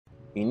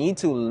You need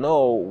to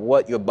know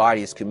what your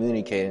body is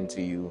communicating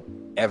to you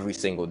every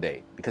single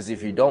day. Because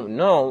if you don't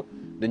know,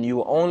 then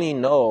you only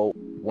know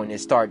when it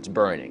starts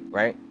burning,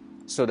 right?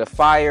 So the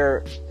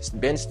fire has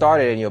been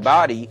started in your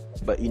body,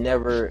 but you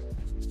never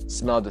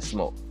smell the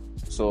smoke.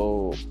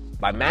 So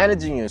by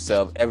managing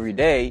yourself every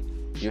day,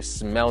 you're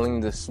smelling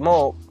the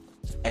smoke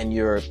and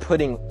you're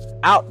putting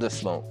out the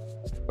smoke,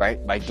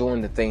 right? By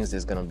doing the things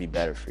that's going to be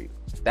better for you.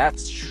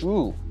 That's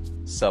true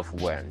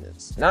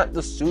self-awareness, not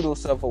the pseudo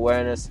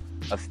self-awareness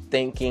of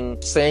thinking,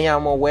 saying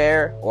I'm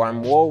aware or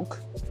I'm woke,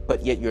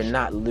 but yet you're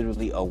not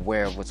literally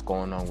aware of what's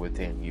going on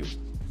within you,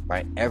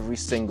 right? Every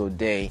single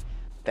day,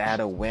 that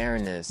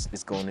awareness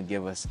is going to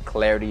give us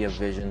clarity of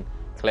vision,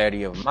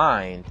 clarity of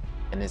mind,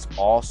 and it's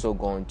also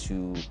going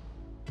to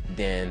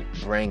then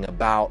bring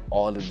about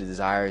all the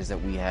desires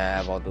that we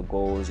have, all the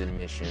goals and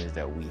missions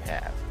that we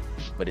have.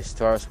 But it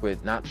starts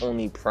with not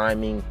only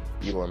priming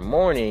your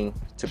morning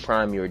to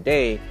prime your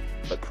day,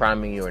 but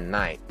priming your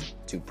night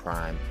to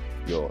prime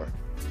your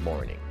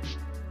morning.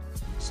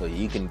 So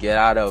you can get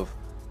out of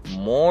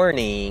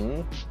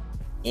mourning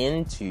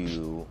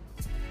into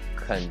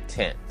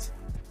content,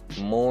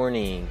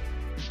 mourning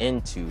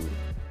into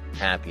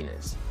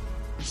happiness.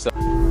 So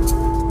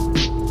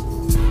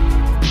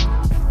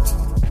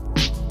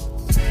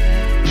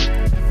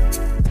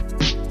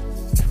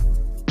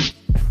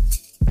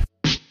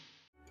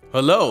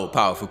hello,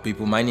 powerful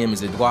people. My name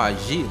is Edouard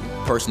Gilles,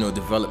 personal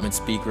development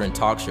speaker and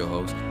talk show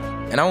host,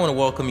 and I want to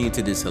welcome you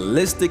to this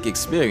holistic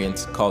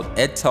experience called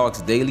Ed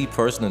Talks Daily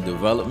Personal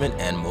Development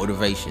and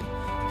Motivation.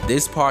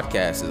 This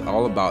podcast is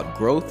all about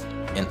growth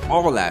in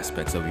all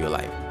aspects of your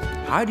life.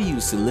 How do you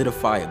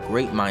solidify a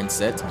great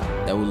mindset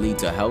that will lead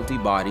to a healthy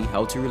body,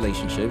 healthy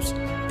relationships,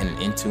 and an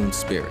in-tune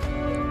spirit?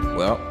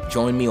 Well,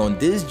 join me on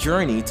this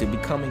journey to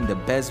becoming the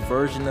best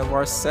version of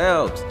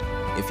ourselves.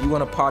 If you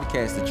want a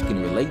podcast that you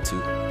can relate to,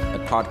 a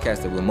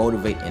podcast that will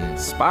motivate and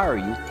inspire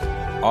you,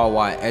 all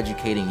while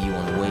educating you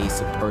on ways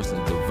to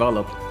personally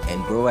develop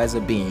and grow as a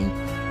being,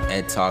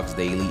 Ed Talks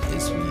Daily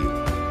is for you.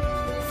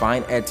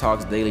 Find Ed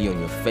Talks Daily on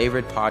your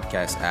favorite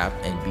podcast app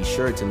and be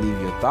sure to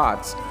leave your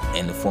thoughts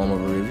in the form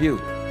of a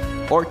review.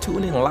 Or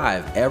tune in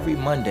live every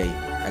Monday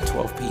at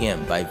 12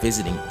 p.m. by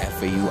visiting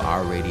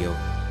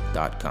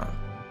faurradio.com.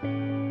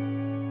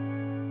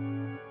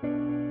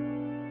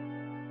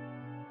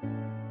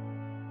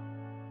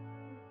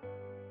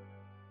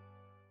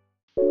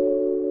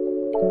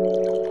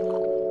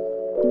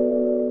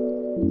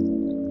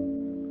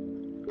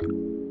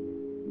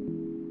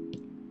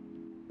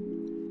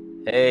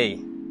 Hey,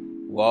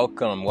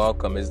 welcome.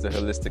 It's the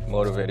Holistic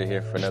Motivator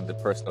here for another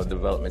personal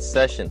development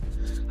session.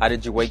 How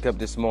did you wake up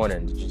this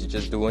morning? Did you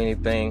just do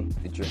anything?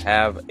 Did you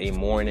have a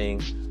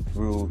morning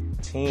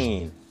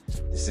routine?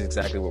 This is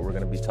exactly what we're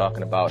going to be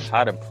talking about,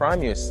 how to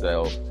prime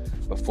yourself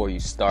before you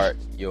start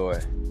your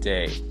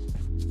day.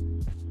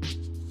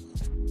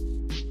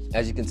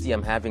 As you can see,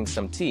 I'm having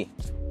some tea.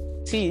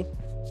 Tea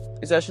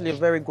is actually a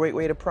very great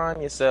way to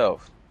prime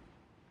yourself.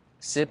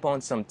 Sip on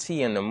some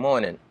tea in the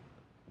morning.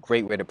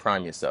 Great way to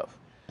prime yourself.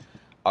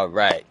 All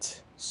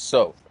right.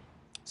 So,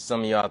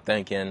 some of y'all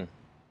thinking,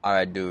 all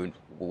right, dude,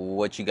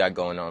 what you got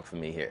going on for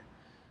me here?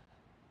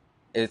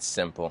 It's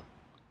simple.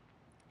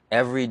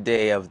 Every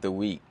day of the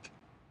week,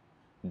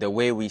 the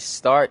way we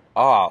start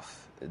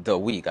off the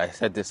week, I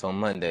said this on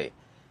Monday,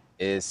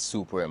 is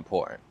super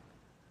important.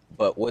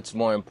 But what's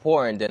more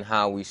important than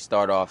how we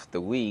start off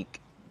the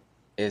week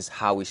is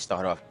how we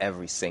start off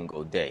every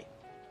single day,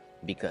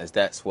 because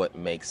that's what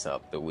makes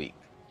up the week.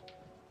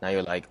 Now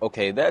you're like,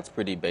 okay, that's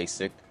pretty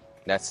basic.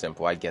 That's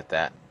simple. I get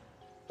that.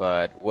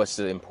 But what's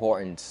the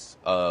importance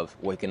of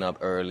waking up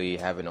early,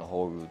 having a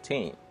whole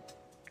routine?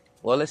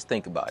 Well, let's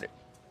think about it.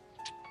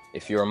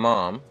 If you're a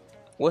mom,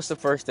 what's the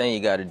first thing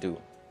you got to do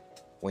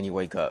when you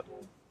wake up?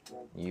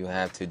 You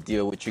have to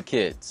deal with your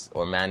kids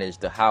or manage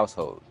the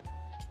household.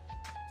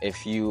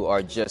 If you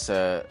are just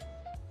for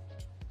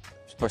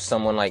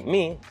someone like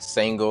me,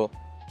 single,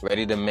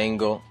 ready to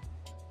mingle,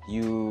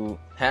 you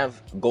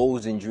have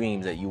goals and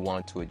dreams that you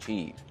want to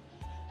achieve.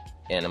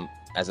 And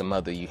as a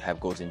mother, you have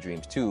goals and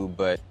dreams too.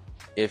 But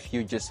if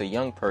you're just a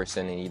young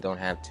person and you don't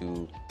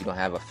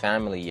have a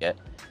family yet,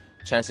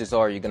 chances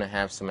are you're going to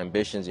have some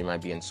ambitions. You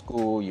might be in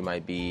school, you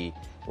might be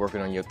working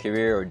on your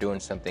career or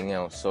doing something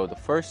else. So the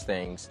first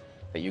things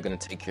that you're going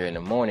to take care of in the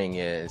morning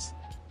is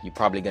you're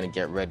probably going to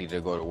get ready to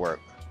go to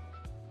work.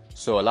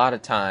 So a lot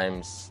of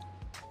times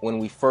when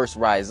we first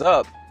rise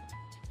up,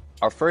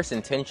 our first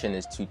intention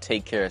is to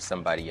take care of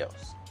somebody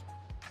else.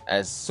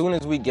 As soon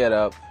as we get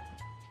up,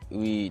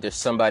 there's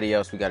somebody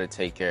else we got to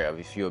take care of.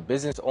 If you're a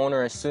business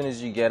owner, as soon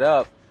as you get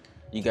up,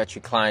 you got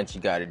your clients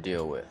you got to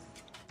deal with.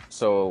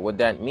 So what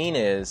that means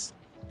is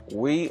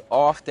we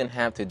often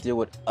have to deal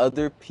with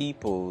other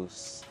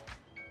people's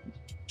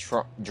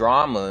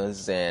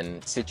dramas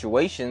and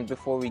situations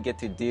before we get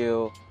to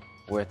deal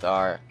with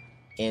our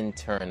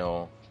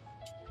internal,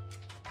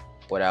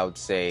 what I would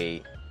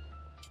say,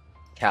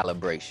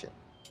 calibration.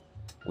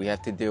 We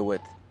have to deal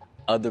with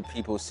other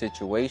people's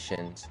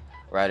situations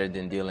rather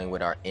than dealing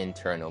with our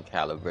internal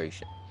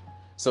calibration.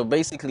 So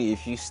basically,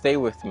 if you stay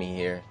with me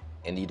here,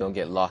 and you don't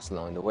get lost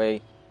along the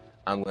way,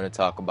 I'm going to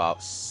talk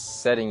about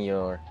setting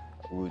your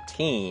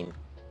routine,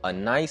 a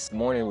nice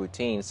morning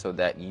routine, so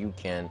that you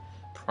can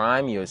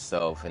prime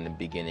yourself in the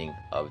beginning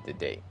of the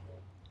day.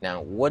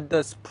 Now, what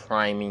does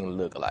priming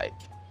look like?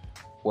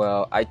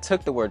 Well, I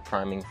took the word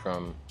priming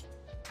from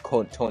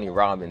Tony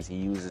Robbins. He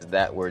uses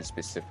that word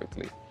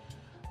specifically.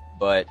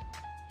 But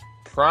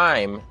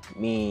prime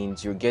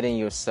means you're getting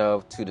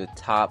yourself to the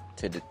top,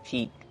 to the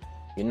peak.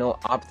 You know,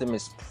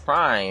 Optimus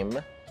Prime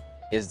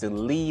is the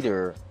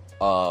leader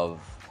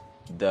of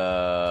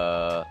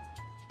the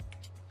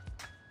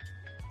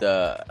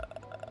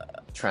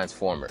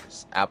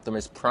Transformers.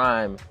 Optimus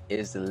Prime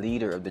is the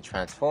leader of the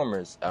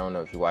Transformers. I don't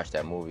know if you watched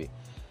that movie.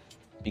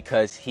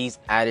 Because he's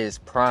at his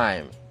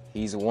prime.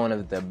 He's one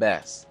of the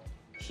best.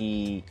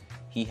 He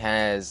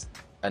has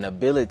an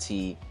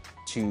ability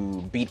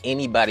to beat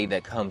anybody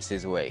that comes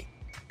his way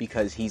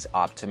because he's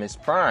Optimus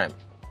Prime.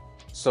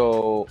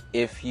 So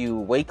if you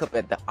wake up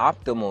at the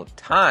optimal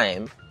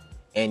time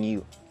and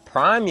you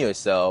prime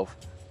yourself,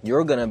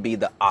 you're gonna be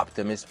the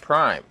Optimus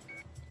Prime.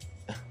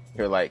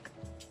 You're like,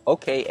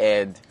 okay,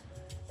 Ed,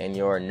 and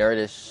your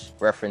nerdish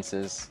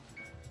references.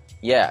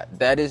 Yeah,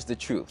 that is the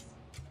truth.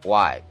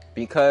 Why?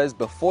 Because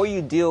before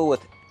you deal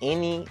with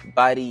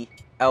anybody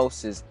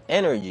else's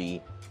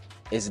energy,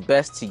 it's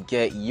best to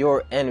get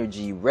your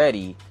energy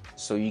ready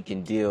so you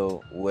can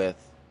deal with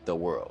the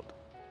world.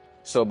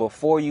 So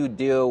before you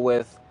deal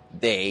with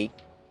they,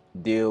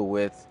 deal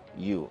with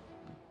you.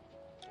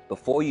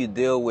 Before you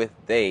deal with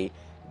they,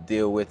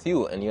 deal with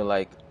you. And you're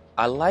like,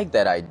 I like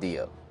that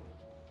idea.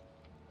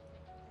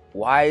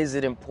 Why is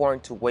it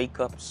important to wake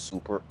up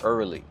super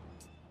early?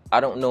 I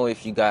don't know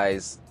if you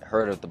guys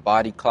heard of the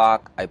body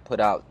clock. I put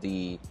out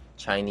the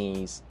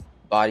Chinese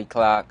body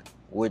clock,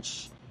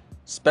 which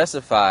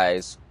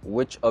specifies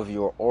which of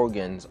your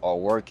organs are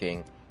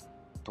working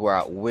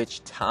throughout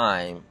which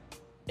time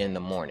in the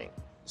morning.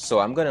 So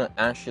I'm going to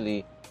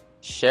actually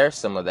share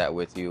some of that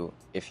with you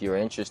if you're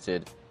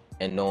interested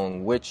in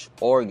knowing which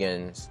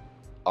organs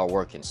are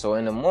working. So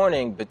in the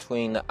morning,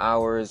 between the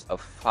hours of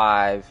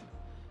 5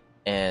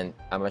 and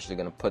I'm actually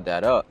going to put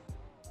that up,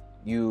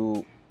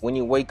 when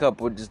you wake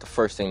up, what is the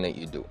first thing that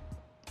you do?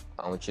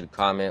 I want you to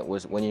comment,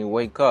 when you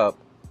wake up,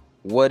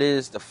 what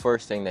is the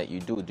first thing that you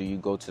do? Do you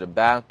go to the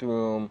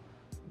bathroom?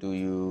 Do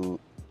you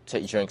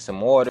drink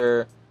some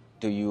water?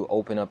 Do you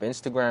open up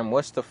Instagram?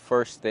 What's the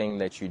first thing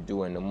that you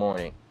do in the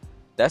morning?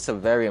 That's a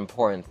very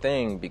important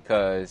thing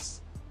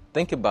because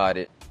think about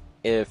it.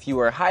 If you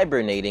were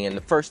hibernating and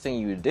the first thing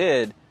you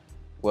did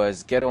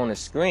was get on the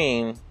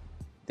screen,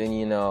 then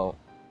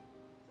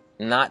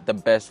not the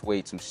best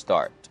way to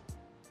start.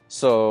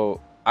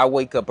 So I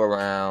wake up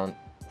around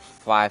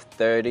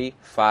 5:30,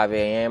 5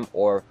 a.m.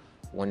 or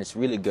when it's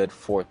really good,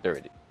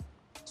 4:30.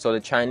 So the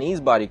Chinese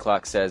body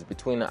clock says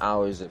between the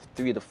hours of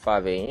 3 to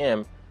 5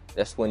 a.m.,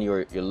 that's when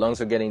your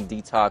lungs are getting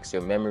detoxed,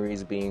 your memory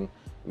is being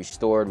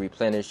restored,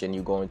 replenished, and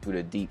you're going through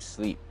the deep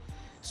sleep.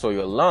 So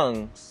your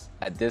lungs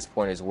at this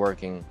point is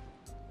working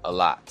a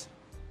lot.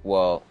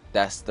 Well,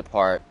 that's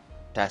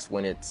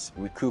when it's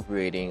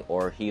recuperating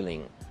or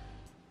healing.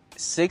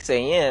 6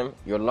 a.m.,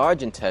 your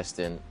large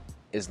intestine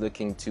is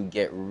looking to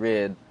get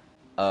rid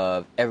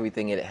of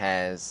everything it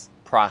has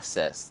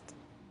processed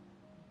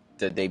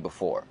the day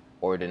before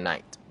or the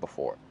night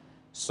before.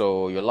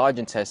 So your large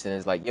intestine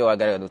is like, yo, I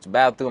gotta go to the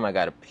bathroom, I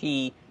gotta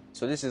pee.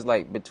 So this is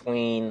like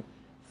between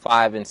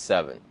 5 and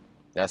 7.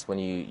 That's when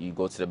you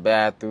go to the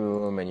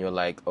bathroom and you're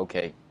like,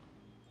 okay,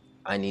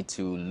 I need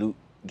to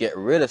get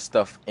rid of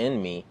stuff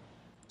in me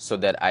so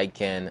that I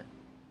can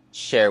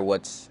share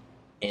what's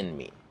in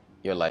me.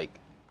 You're like,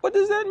 what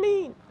does that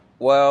mean?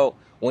 Well,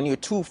 when you're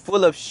too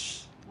full of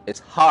it's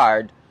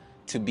hard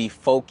to be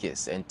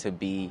focused and to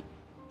be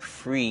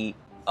free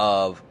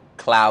of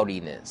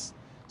cloudiness.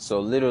 So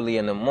literally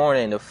in the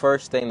morning, the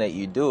first thing that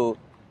you do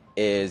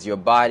is your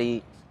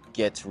body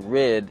gets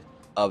rid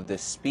of the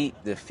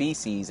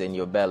feces in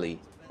your belly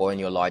or in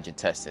your large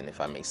intestine, if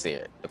I may say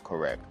it the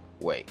correct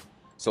way.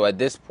 So at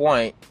this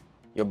point,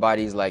 your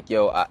body's like,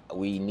 yo,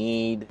 we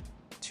need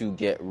to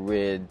get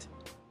rid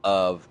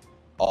of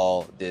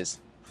all this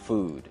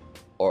food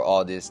or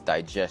all this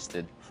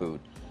digested food.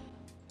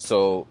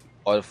 So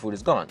all the food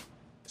is gone.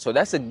 So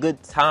that's a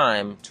good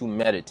time to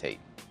meditate.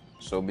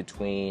 So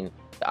between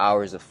the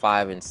hours of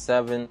 5 and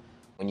 7,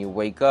 when you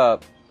wake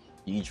up,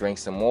 you drink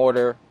some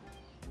water.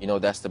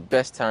 That's the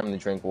best time to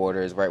drink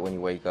water is right when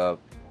you wake up.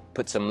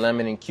 Put some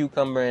lemon and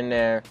cucumber in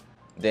there,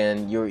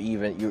 then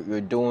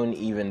you're doing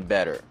even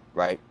better,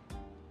 right?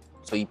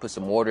 So you put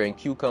some water and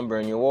cucumber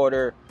in your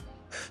water,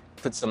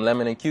 put some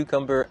lemon and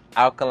cucumber,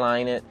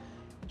 alkaline it,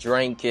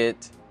 drink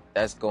it.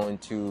 That's going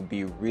to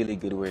be a really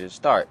good way to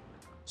start.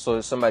 So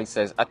if somebody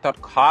says, I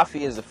thought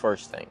coffee is the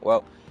first thing.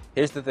 Well,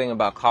 here's the thing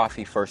about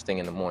coffee first thing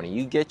in the morning.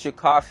 You get your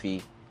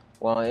coffee.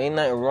 Well, ain't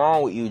nothing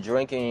wrong with you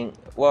drinking.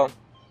 Well,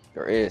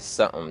 there is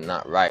something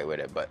not right with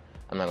it, but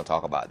I'm not going to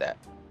talk about that.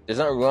 There's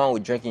nothing wrong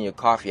with drinking your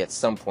coffee at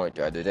some point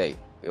throughout the day.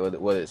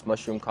 Whether it's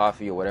mushroom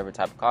coffee or whatever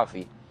type of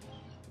coffee.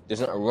 There's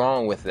nothing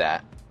wrong with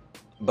that.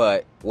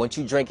 But once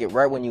you drink it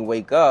right when you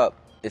wake up,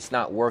 it's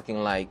not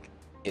working like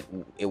it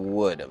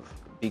would have,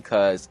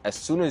 because as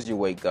soon as you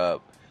wake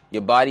up,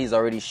 your body's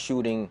already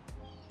shooting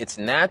its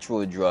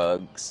natural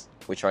drugs,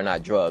 which are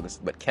not drugs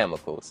but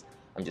chemicals.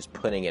 I'm just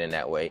putting it in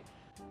that way,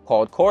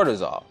 called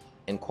cortisol.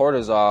 And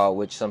cortisol,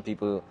 which some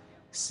people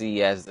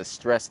see as the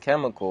stress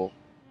chemical,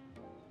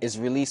 is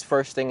released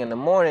first thing in the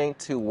morning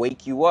to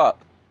wake you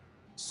up.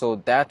 So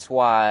that's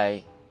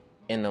why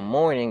in the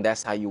morning,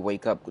 that's how you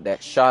wake up.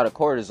 That shot of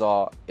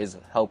cortisol is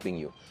helping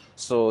you.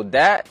 So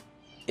that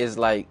is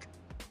like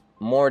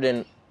more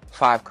than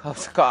 5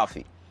 cups of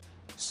coffee.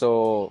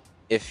 So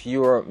if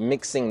you're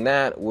mixing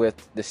that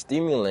with the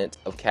stimulant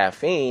of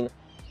caffeine,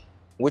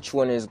 which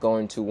one is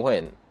going to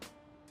win?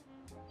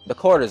 The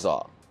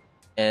cortisol.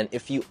 And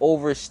if you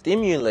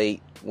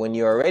overstimulate when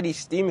you're already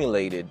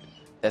stimulated,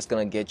 that's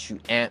going to get you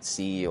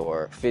antsy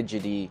or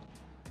fidgety,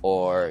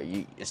 or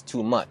it's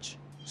too much.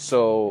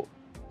 So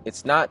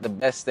it's not the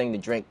best thing to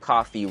drink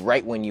coffee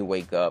right when you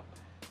wake up,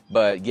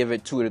 but give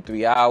it 2 to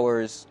 3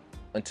 hours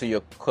until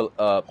your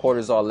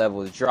cortisol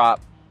levels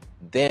drop.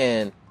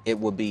 Then it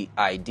will be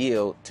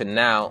ideal to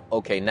now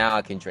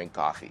I can drink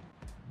coffee.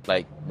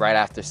 Like right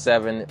after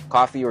 7,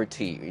 coffee or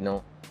tea,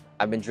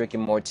 I've been drinking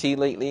more tea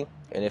lately.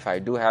 And if I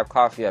do have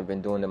coffee, I've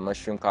been doing the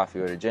mushroom coffee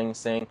or the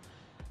ginseng.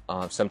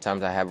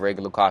 Sometimes I have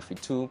regular coffee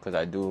too,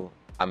 because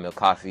I'm a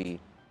coffee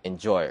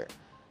enjoyer.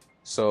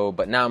 So,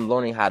 but now I'm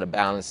learning how to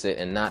balance it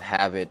and not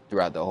have it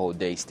throughout the whole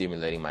day,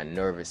 stimulating my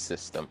nervous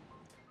system.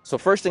 So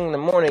first thing in the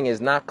morning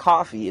is not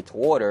coffee, it's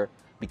water,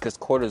 because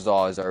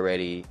cortisol is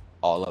already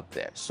all up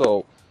there.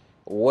 So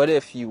what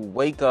if you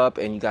wake up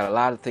and you got a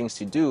lot of things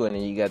to do, and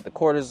then you got the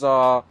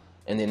cortisol,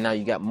 and then now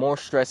you got more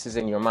stresses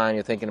in your mind.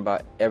 You're thinking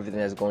about everything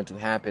that's going to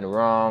happen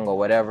wrong or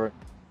whatever.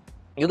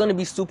 You're going to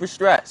be super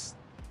stressed.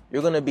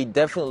 You're going to be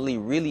definitely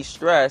really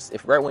stressed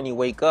if right when you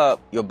wake up,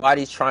 your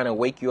body's trying to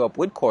wake you up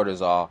with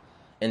cortisol,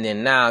 and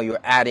then now you're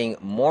adding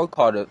more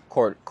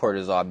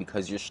cortisol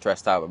because you're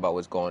stressed out about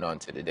what's going on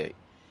to the day.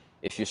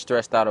 If you're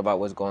stressed out about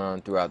what's going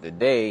on throughout the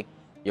day,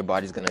 your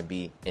body's going to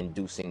be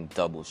inducing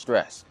double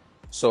stress.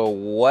 So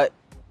what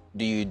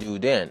do you do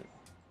then?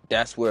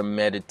 That's where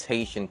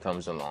meditation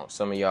comes along.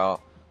 Some of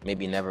y'all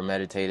maybe never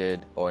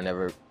meditated or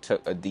never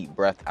took a deep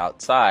breath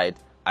outside.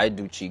 I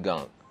do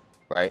Qigong,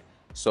 right?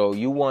 So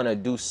you want to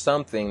do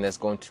something that's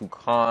going to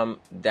calm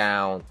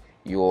down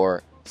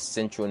your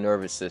central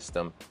nervous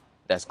system,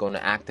 that's going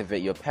to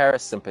activate your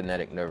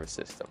parasympathetic nervous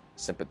system,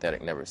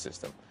 sympathetic nervous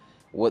system.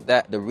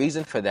 The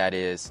reason for that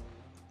is,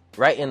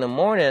 right in the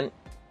morning,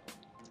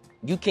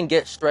 you can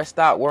get stressed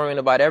out worrying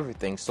about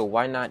everything. So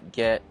why not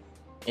get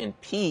in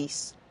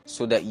peace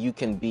so that you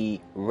can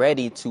be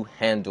ready to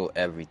handle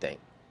everything?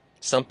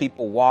 Some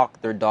people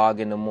walk their dog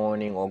in the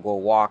morning or go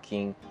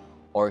walking,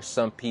 or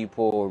some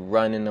people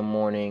run in the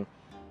morning.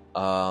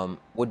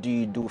 What do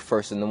you do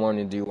first in the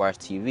morning? Do you watch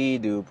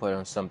TV? Do you put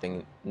on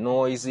something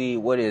noisy?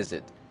 What is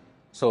it?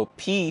 So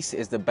peace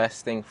is the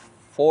best thing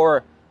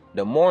for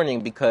the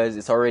morning because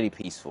it's already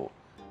peaceful.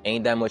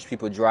 Ain't that much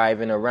people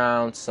driving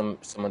around. Some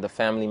of the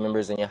family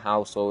members in your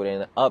household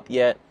ain't up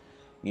yet,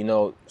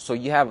 so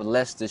you have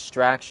less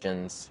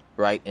distractions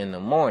right in the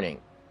morning.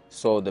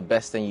 So the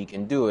best thing you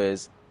can do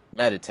is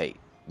meditate.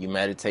 You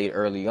meditate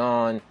early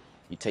on,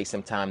 you take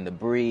some time to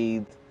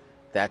breathe.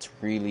 That's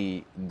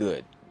really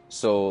good.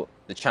 So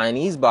the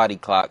Chinese body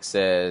clock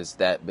says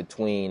that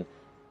between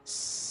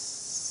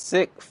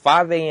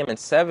 5 a.m. and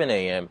 7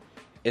 a.m.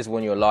 is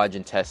when your large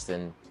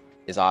intestine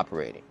is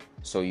operating.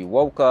 So you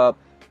woke up,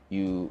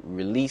 you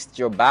released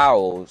your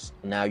bowels,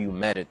 now you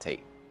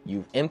meditate.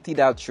 You've emptied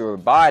out your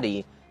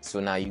body, so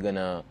now you're going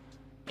to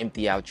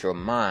empty out your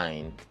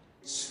mind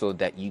so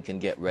that you can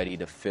get ready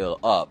to fill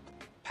up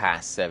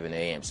past 7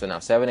 a.m. So now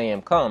 7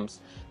 a.m.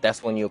 comes,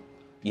 that's when you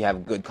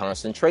have good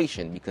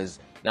concentration, because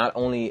not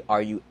only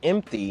are you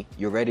empty,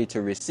 you're ready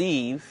to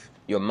receive,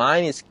 your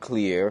mind is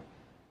clear.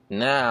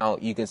 Now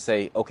you can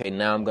say, okay,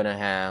 now I'm going to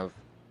have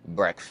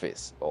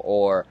breakfast.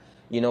 Or,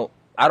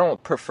 I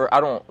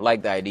don't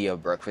like the idea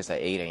of breakfast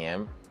at 8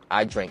 a.m.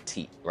 I drink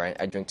tea, right?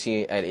 I drink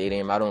tea at 8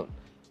 a.m. I don't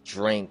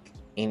drink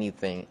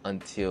anything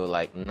until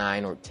like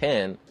 9 or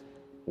 10,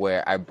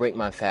 where I break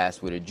my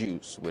fast with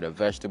a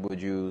vegetable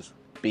juice,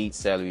 beet,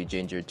 celery,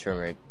 ginger,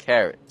 turmeric,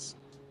 carrots.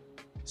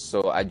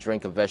 So I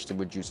drink a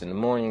vegetable juice in the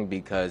morning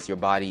because your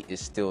body is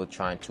still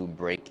trying to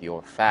break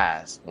your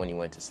fast when you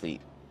went to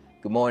sleep.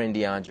 Good morning,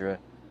 Deandra.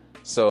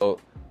 So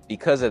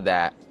because of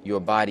that,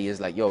 your body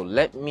is like, yo,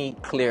 let me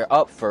clear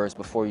up first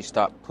before you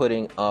start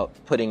putting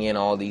in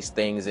all these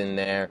things in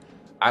there.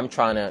 I'm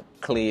trying to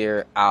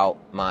clear out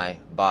my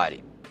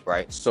body,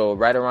 right? So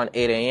right around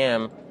 8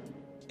 a.m.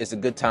 it's a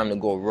good time to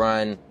go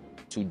run,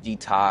 to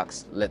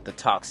detox, let the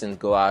toxins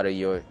go out of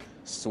your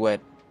sweat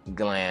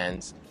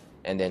glands.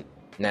 And then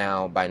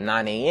now by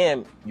 9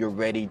 a.m., you're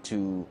ready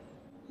to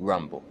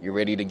rumble. You're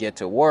ready to get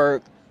to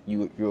work.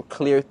 You're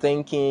clear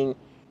thinking.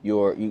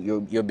 You're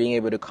being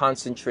able to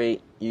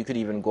concentrate. You could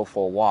even go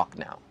for a walk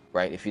now,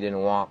 right? If you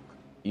didn't walk,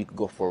 you could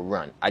go for a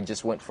run. I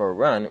just went for a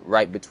run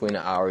right between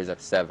the hours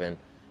of 7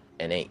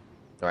 and 8,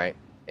 right?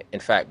 In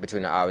fact,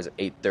 between the hours of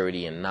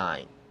 8:30 and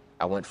 9,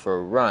 I went for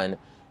a run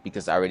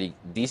because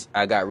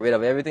I got rid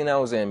of everything that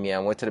was in me. I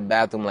went to the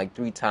bathroom like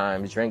 3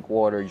 times, drank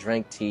water,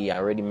 drank tea. I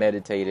already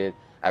meditated.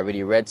 I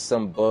already read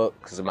some book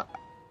because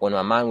when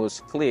my mind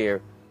was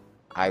clear,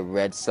 I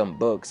read some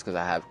books because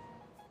I have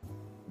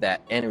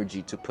that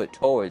energy to put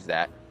towards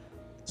that.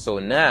 So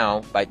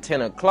now by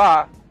 10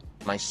 o'clock,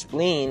 my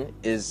spleen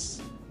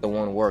is the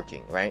one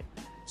working, right?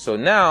 So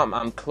now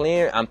I'm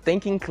clear. I'm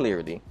thinking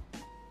clearly,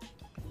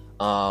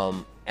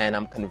 and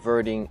I'm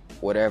converting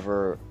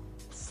whatever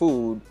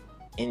food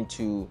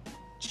into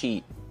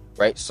chi,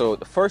 right? So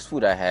the first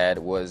food I had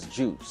was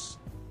juice.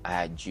 I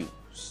had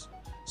juice.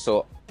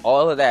 So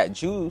all of that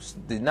juice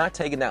did not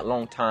take that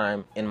long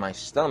time in my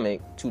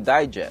stomach to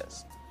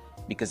digest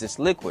because it's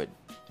liquid.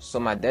 So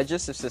my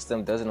digestive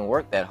system doesn't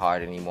work that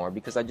hard anymore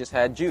because I just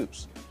had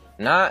juice.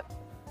 Not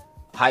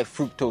high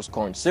fructose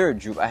corn syrup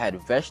juice. I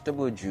had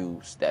vegetable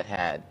juice that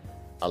had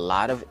a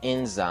lot of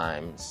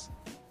enzymes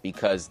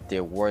because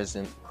there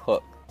wasn't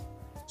cooked.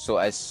 So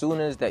as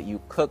soon as that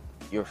you cook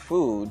your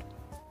food,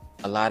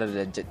 a lot of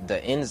the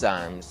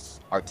enzymes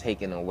are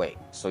taken away.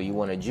 So you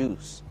want a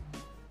juice.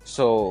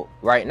 So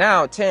right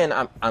now, 10,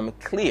 I'm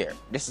clear.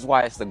 This is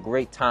why it's a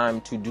great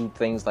time to do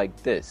things like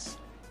this,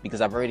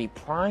 because I've already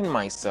primed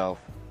myself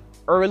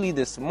early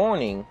this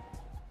morning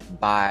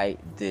by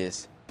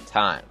this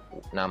time.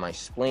 Now my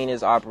spleen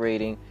is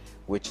operating,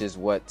 which is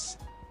what's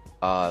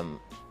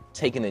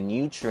taking the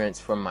nutrients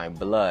from my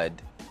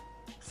blood,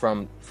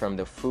 from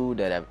the food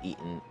that I've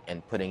eaten,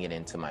 and putting it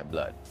into my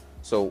blood.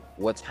 So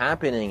what's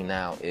happening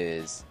now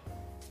is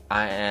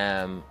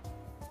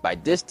by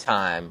this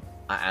time,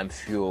 I am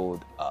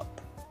fueled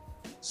up.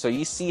 So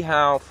you see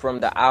how from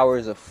the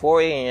hours of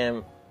 4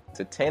 a.m.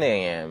 to 10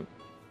 a.m.,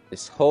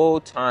 this whole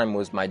time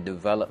was my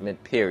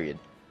development period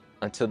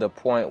until the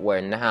point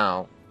where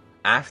now,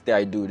 after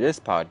I do this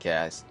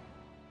podcast,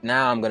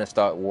 now I'm going to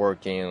start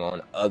working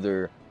on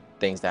other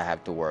things that I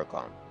have to work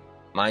on.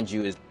 Mind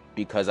you, is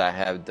because I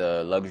have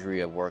the luxury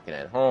of working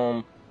at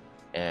home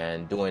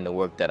and doing the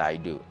work that I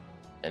do.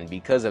 And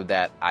because of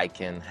that, I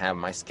can have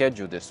my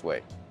schedule this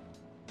way.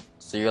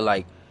 So you're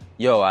like,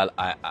 yo,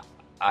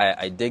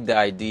 I dig the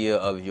idea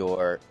of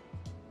your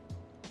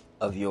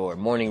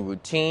morning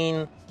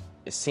routine.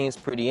 It seems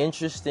pretty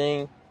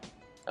interesting.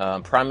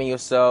 Priming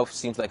yourself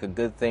seems like a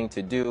good thing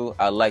to do.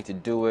 I like to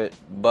do it,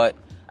 but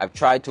I've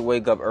tried to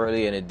wake up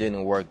early and it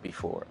didn't work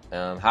before.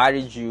 How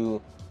did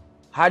you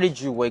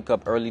wake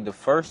up early the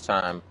first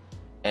time,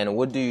 and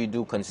what do you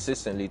do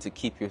consistently to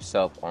keep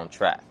yourself on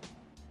track?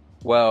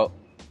 Well,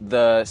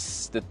 the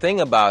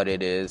thing about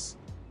it is,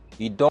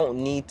 you don't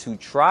need to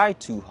try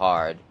too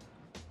hard.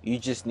 You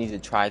just need to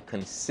try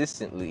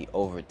consistently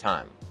over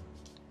time.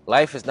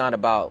 Life is not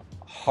about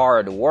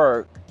hard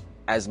work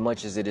as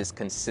much as it is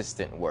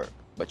consistent work.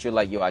 But you're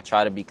like, yo, I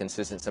try to be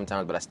consistent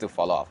sometimes, but I still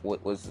fall off.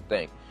 What's the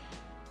thing?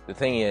 The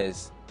thing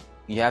is,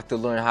 you have to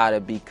learn how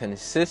to be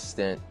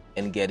consistent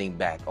in getting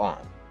back on,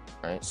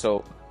 right?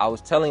 So I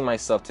was telling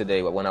myself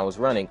today when I was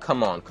running,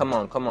 come on.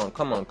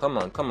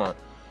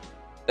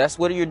 That's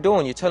what you're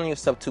doing. You're telling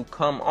yourself to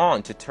come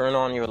on, to turn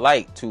on your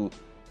light, to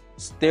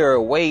steer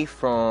away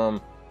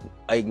from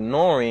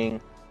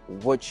ignoring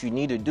what you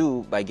need to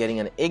do by getting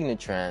an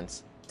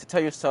ignitrance, to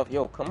tell yourself,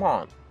 yo, come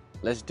on,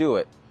 let's do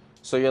it.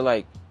 So you're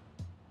like,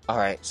 all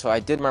right, so I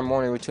did my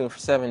morning routine for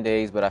 7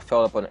 days, but I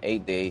fell up on the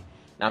 8th day.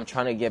 Now I'm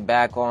trying to get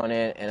back on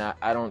it, and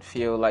I don't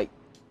feel like,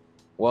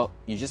 well,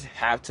 you just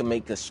have to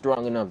make a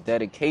strong enough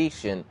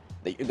dedication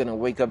that you're going to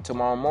wake up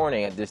tomorrow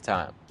morning at this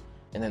time.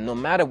 And then no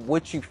matter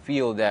what you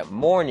feel that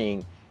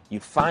morning, you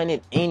find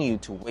it in you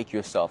to wake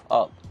yourself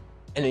up.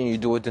 And then you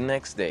do it the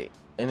next day.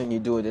 And then you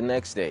do it the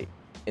next day.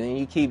 And then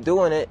you keep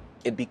doing it,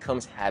 it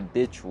becomes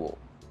habitual.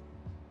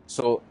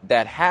 So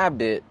that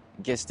habit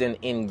gets then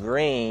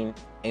ingrained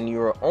in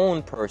your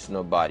own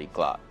personal body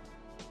clock.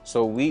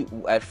 So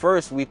at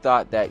first we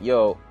thought that,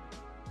 yo,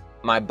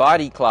 my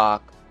body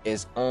clock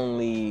is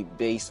only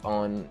based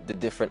on the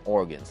different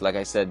organs. Like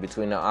I said,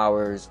 between the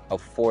hours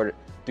of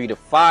 3 to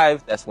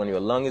 5, that's when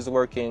your lung is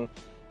working.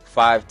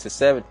 5 to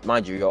 7,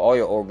 mind you, all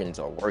your organs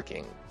are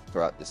working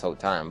throughout this whole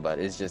time, but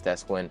it's just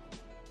that's when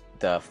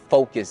the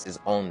focus is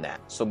on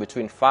that. So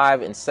between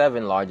 5 and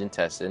 7, large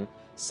intestine.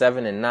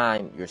 7 and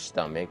 9, your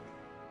stomach.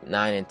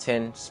 9 and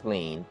 10,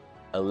 spleen.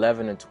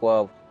 11 and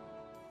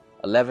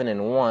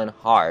 1,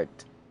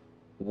 heart.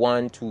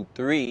 1 to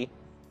 3,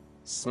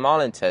 small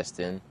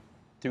intestine.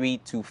 3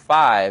 to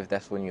 5,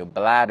 that's when your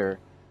bladder.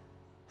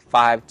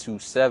 5 to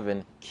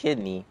 7,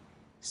 kidney.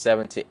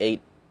 7 to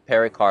 8,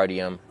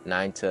 pericardium.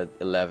 9 to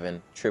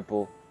 11,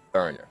 triple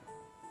burner.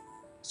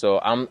 So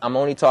I'm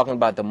only talking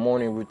about the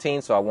morning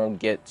routine, so I won't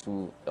get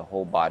to the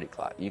whole body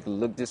clock. You can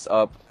look this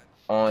up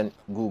on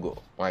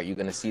Google, right? You're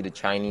going to see the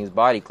Chinese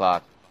body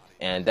clock,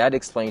 and that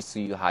explains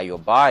to you how your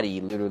body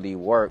literally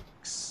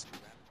works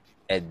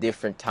at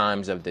different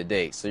times of the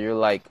day. So you're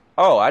like,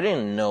 oh, I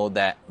didn't know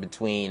that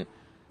between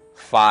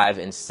 5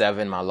 and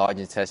 7, my large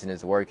intestine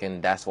is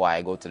working. That's why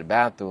I go to the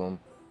bathroom.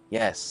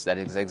 Yes, that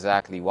is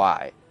exactly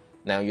why.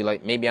 Now you're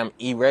like, maybe I'm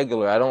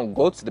irregular. I don't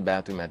go to the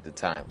bathroom at the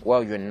time.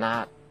 Well, you're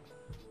not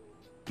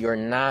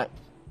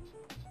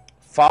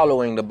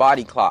following the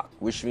body clock,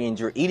 which means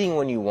you're eating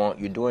when you want,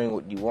 you're doing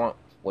what you want,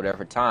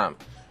 whatever time.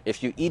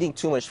 If you're eating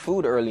too much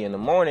food early in the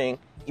morning,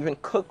 even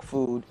cooked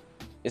food,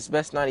 it's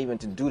best not even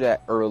to do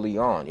that early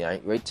on. Yeah,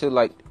 right till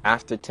like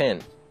after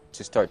 10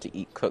 to start to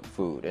eat cooked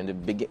food. And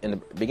in the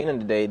beginning of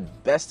the day,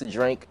 best to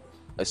drink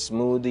a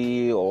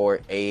smoothie or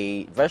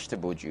a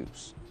vegetable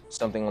juice,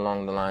 something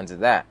along the lines of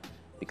that,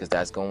 because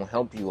that's going to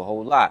help you a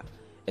whole lot.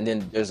 And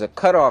then there's a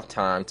cutoff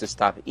time to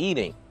stop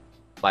eating,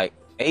 like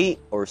 8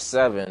 or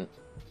 7.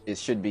 It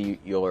should be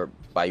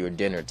by your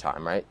dinner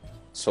time, right?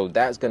 So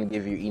that's going to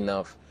give you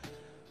enough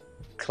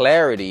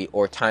clarity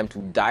or time to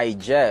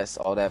digest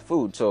all that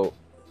food. So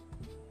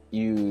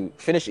you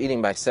finish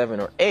eating by 7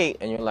 or 8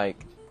 and you're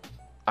like,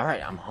 all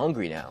right, I'm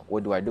hungry now.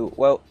 What do I do?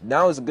 Well,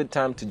 now is a good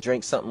time to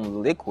drink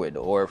something liquid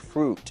or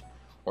fruit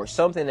or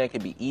something that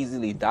can be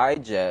easily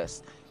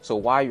digested. So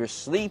while you're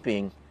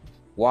sleeping,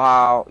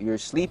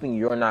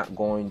 you're not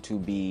going to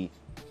be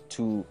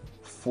too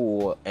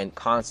full and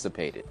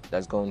constipated.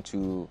 That's going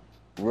to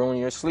ruin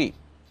your sleep,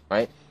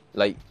 right?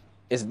 Like,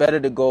 it's better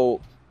to go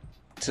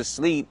to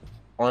sleep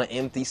on an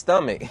empty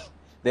stomach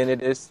than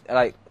it is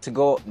like to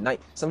go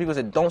night. Some people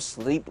say don't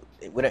sleep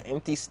with an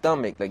empty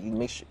stomach. Like, you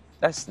make sure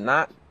that's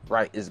not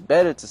right. It's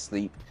better to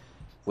sleep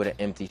with an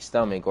empty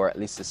stomach, or at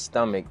least a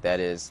stomach that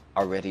is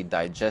already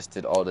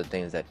digested all the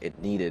things that it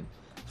needed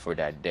for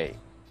that day,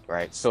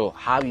 right? So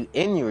how you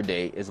end your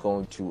day is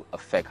going to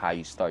affect how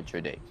you start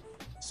your day.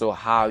 So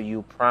how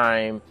you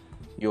prime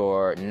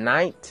your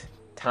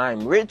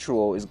nighttime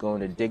ritual is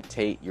going to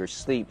dictate your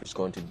sleep. It's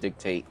going to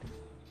dictate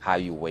how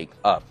you wake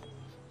up.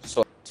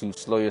 So to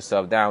slow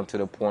yourself down to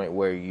the point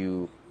where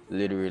you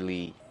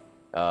literally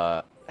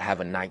have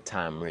a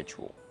nighttime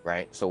ritual,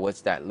 right? So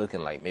what's that looking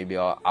like? Maybe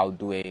I'll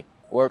do a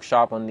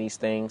workshop on these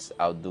things.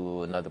 I'll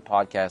do another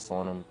podcast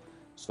on them.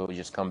 So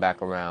just come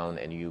back around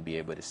and you'll be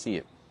able to see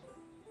it.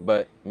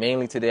 But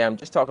mainly today, I'm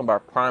just talking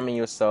about priming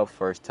yourself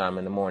first time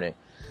in the morning.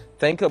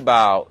 Think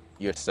about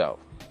yourself.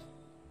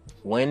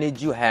 When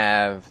did you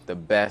have the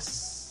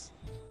best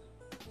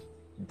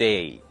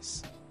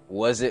days?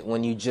 Was it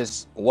when you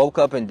just woke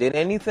up and did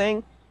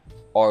anything?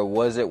 Or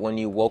was it when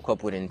you woke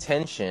up with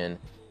intention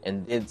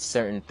and did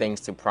certain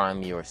things to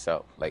prime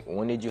yourself? Like,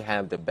 when did you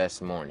have the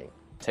best morning?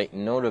 Take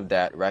note of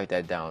that. Write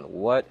that down.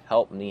 What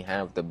helped me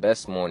have the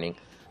best morning?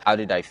 How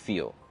did I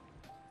feel?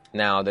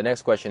 Now, the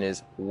next question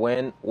is,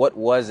 what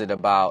was it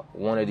about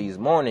one of these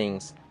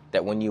mornings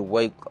that when you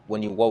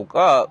woke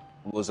up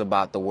was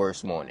about the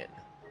worst morning?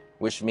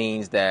 Which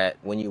means that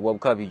when you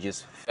woke up, you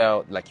just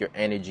felt like your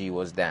energy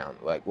was down.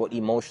 Like, what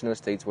emotional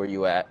states were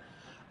you at?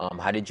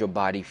 How did your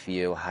body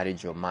feel? How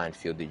did your mind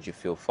feel? Did you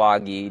feel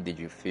foggy? Did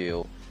you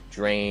feel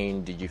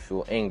drained? Did you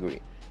feel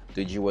angry?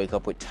 Did you wake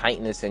up with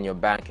tightness in your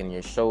back and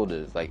your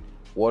shoulders? Like,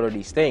 what are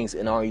these things,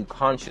 and are you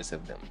conscious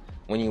of them?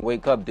 When you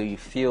wake up, do you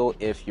feel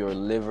if your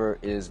liver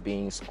is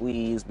being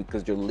squeezed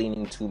because you're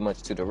leaning too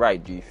much to the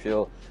right? Do you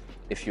feel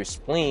if your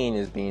spleen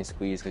is being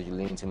squeezed because you're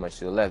leaning too much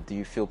to the left? Do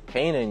you feel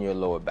pain in your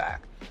lower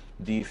back?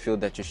 Do you feel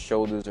that your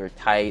shoulders are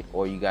tight,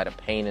 or you got a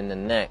pain in the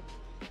neck?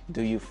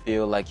 Do you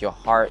feel like your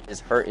heart is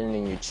hurting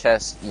in your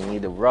chest? You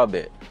need to rub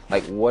it.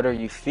 Like, what are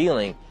you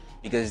feeling?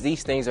 Because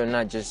these things are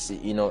not just,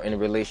 in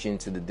relation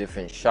to the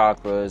different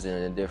chakras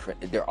and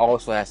there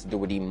also has to do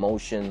with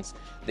emotions.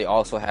 They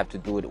also have to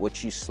do with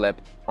what you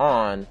slept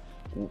on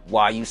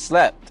while you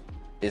slept.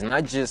 It's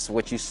not just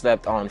what you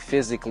slept on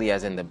physically,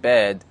 as in the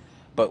bed,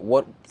 but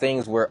what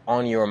things were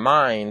on your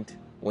mind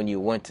when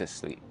you went to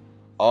sleep.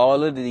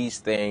 All of these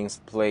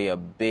things play a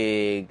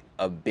big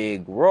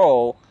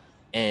role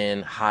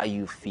in how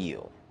you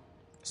feel.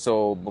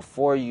 So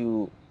before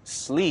you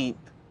sleep,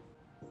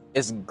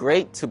 it's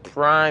great to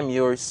prime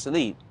your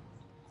sleep.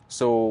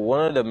 So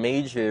one of the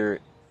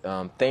major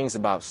things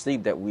about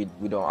sleep that we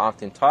don't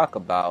often talk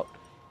about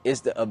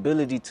is the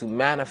ability to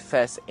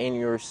manifest in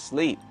your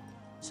sleep.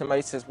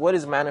 Somebody says, what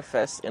is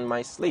manifest in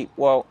my sleep?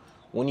 Well,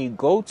 when you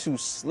go to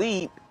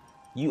sleep,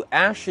 you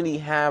actually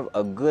have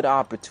a good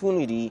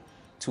opportunity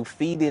to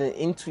feed it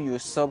into your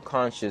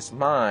subconscious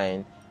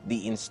mind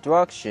the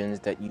instructions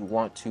that you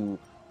want to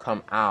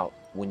come out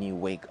when you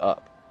wake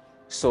up.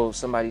 So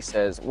somebody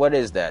says, what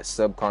is that?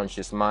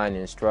 Subconscious mind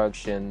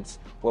instructions.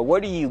 Well,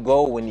 where do you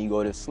go when you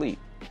go to sleep?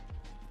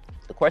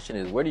 The question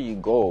is, where do you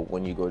go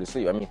when you go to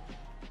sleep? I mean,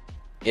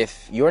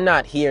 if you're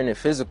not here in the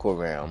physical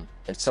realm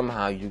and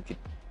somehow you could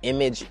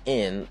image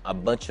in a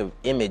bunch of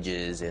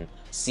images and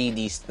see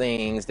these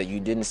things that you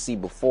didn't see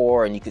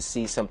before, and you could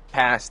see some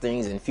past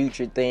things and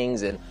future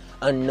things and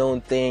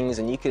unknown things,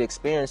 and you could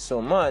experience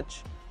so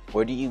much,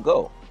 where do you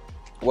go?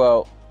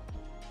 Well,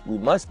 we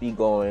must be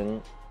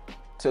going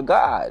to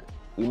God.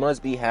 We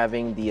must be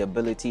having the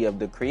ability of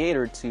the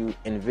Creator to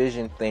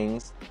envision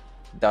things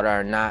that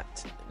are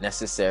not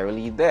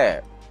necessarily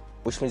there.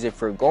 Which means if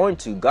we're going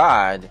to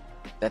God,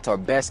 that's our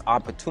best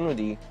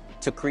opportunity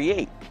to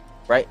create,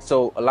 right?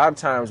 So a lot of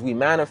times we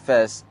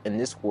manifest in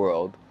this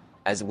world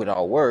as with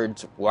our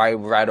words while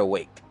we're right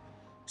awake.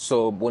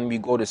 So when we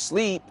go to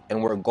sleep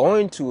and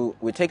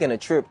we're taking a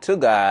trip to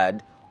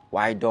God,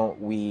 why don't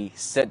we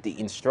set the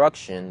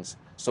instructions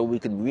so we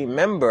can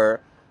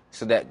remember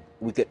so that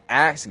we could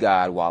ask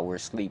God while we're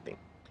sleeping.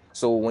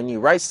 So when you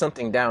write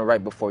something down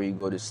right before you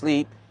go to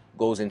sleep, it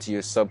goes into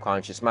your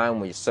subconscious mind,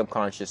 where your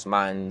subconscious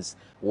mind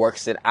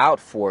works it out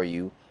for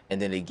you,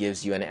 and then it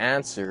gives you an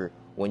answer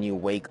when you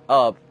wake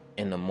up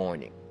in the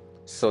morning.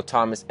 So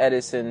Thomas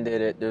Edison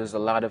did it. There's a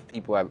lot of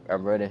people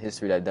I've read in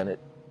history that have done it.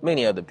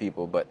 Many other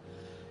people, but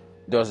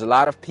there's a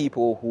lot of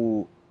people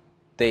who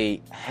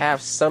they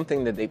have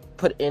something that they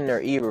put in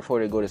their ear before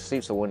they go to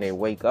sleep. So when they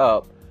wake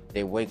up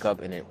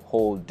in a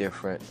whole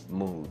different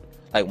mood.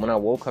 Like when I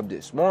woke up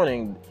this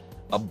morning,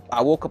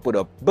 I woke up with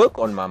a book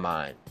on my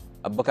mind,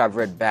 a book I've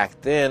read back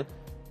then.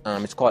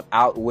 It's called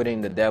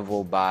Outwitting the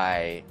Devil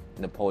by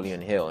Napoleon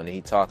Hill, and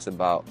he talks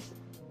about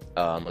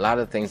a lot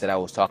of the things that I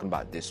was talking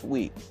about this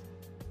week.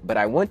 But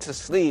I went to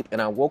sleep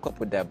and I woke up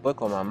with that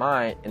book on my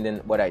mind, and then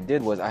what I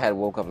did was I had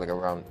woke up like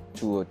around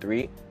 2 or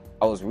 3.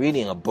 I was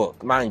reading a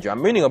book. Mind you,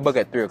 I'm reading a book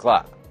at 3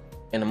 o'clock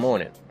in the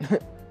morning.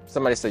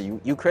 Somebody said,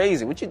 you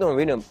crazy. What you doing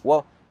reading?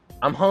 Well,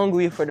 I'm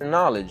hungry for the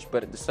knowledge,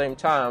 but at the same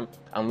time,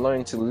 I'm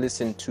learning to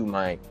listen to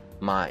my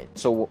mind.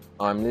 So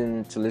I'm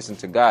learning to listen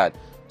to God.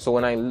 So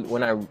when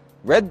I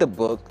read the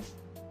book,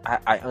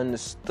 I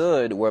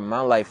understood where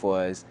my life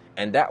was,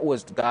 and that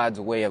was God's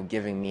way of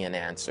giving me an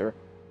answer,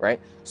 right?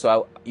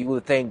 So you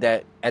would think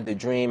that at the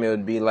dream, it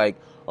would be like,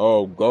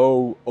 oh,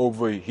 go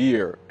over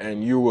here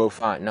and you will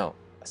find. No.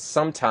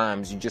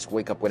 Sometimes you just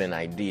wake up with an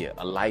idea,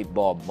 a light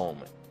bulb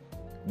moment.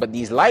 But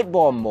these light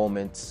bulb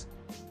moments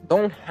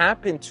don't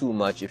happen too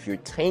much if you're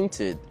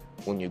tainted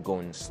when you're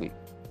going to sleep.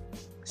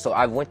 So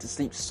I went to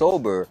sleep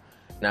sober,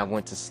 and I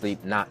went to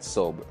sleep not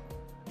sober.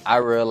 I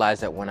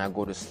realized that when I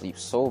go to sleep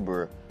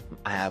sober,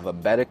 I have a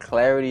better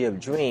clarity of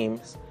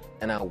dreams,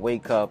 and I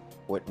wake up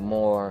with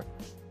more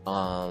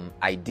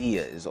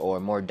ideas or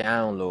more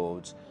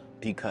downloads,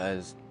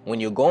 because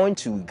when you're going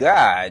to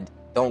God,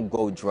 don't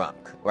go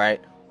drunk,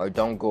 right? Or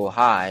don't go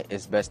high.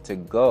 It's best to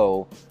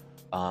go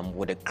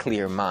with a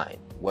clear mind.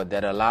 What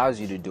that allows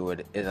you to do,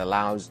 it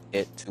allows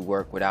it to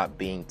work without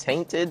being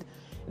tainted.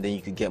 And then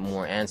you could get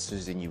more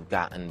answers than you've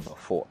gotten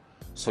before.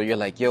 So you're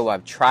like, yo,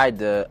 I've tried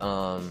the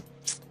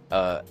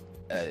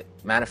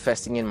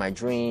manifesting in my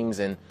dreams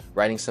and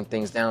writing some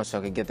things down so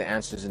I could get the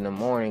answers in the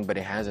morning, but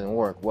it hasn't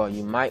worked. Well,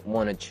 you might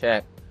want to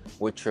check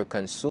what you're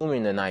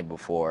consuming the night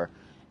before,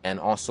 and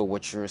also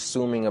what you're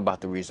assuming about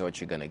the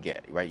results you're going to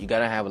get, right? You got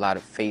to have a lot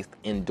of faith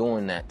in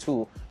doing that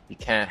too. You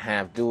can't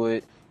have do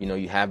it,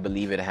 you have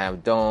believe it,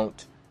 have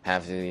don't,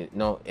 have to,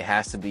 no, it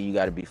has to be, you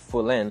got to be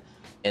full in,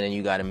 and then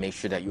you got to make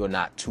sure that you're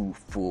not too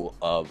full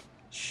of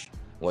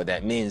What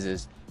that means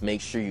is make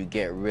sure you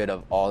get rid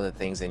of all the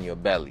things in your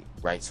belly,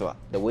 right? So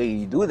the way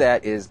you do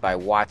that is by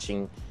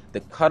watching the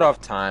cutoff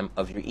time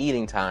of your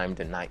eating time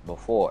the night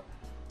before.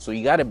 So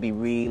you got to be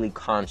really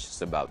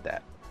conscious about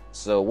that.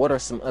 So what are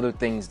some other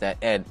things that,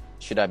 Ed,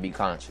 should I be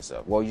conscious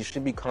of? Well, you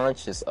should be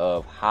conscious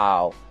of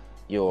how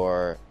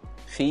your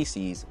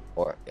feces,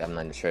 or I'm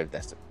not sure if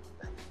that's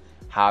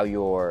how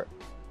your,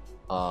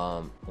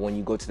 when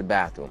you go to the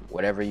bathroom,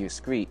 whatever you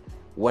excrete,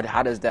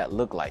 how does that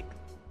look like?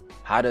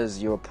 How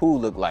does your poo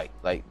look like?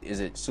 Like,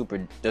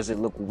 does it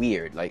look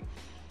weird? Like,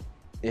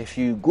 if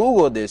you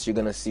Google this, you're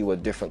going to see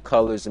what different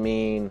colors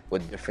mean,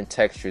 what different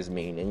textures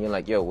mean. And you're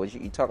like, yo,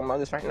 you talking about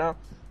this right now?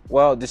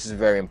 Well, this is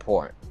very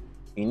important.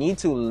 You need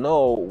to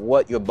know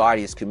what your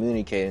body is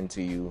communicating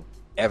to you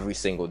every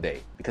single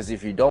day. Because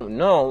if you don't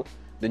know,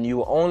 then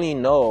you only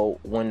know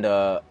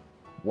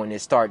when it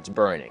starts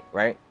burning,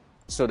 right?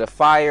 So the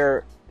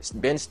fire has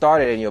been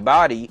started in your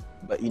body,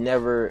 but you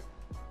never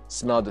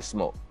smell the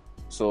smoke.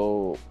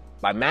 So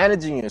by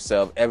managing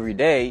yourself every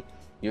day,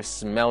 you're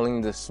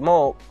smelling the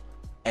smoke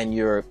and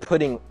you're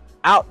putting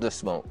out the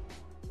smoke,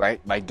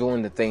 right? By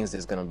doing the things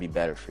that's going to be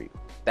better for you.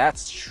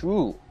 That's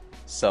true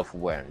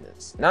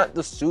self-awareness, not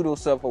the pseudo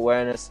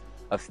self-awareness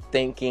of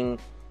thinking,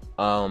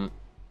 of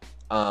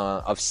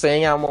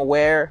saying I'm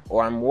aware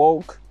or I'm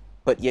woke,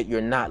 but yet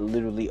you're not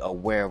literally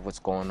aware of what's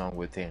going on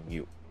within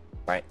you,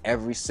 right?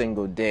 Every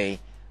single day,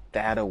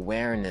 that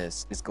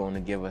awareness is going to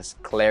give us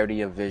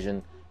clarity of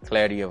vision,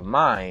 clarity of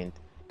mind,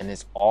 and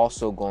it's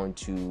also going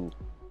to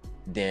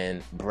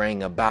then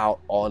bring about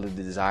all of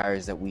the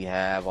desires that we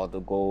have, all the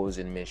goals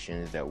and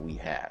missions that we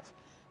have.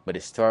 But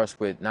it starts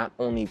with not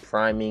only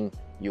priming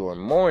your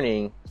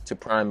morning to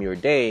prime your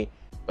day,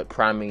 but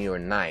priming your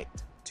night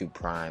to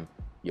prime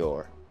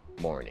your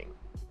morning.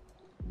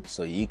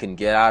 So you can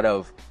get out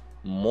of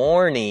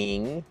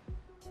mourning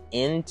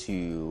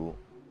into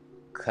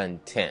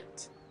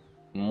content,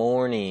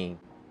 mourning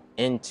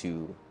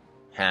into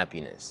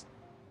happiness.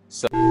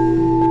 So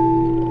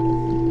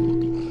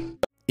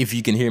if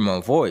you can hear my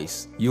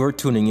voice, you're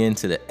tuning in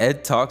to the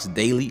Ed Talks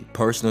Daily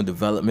Personal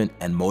Development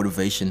and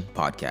Motivation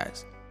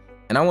Podcast.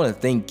 And I want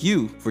to thank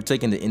you for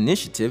taking the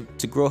initiative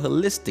to grow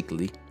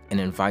holistically and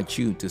invite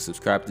you to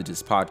subscribe to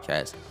this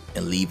podcast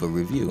and leave a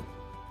review.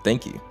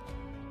 Thank you.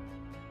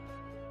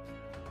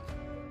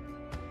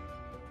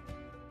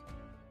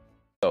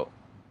 So,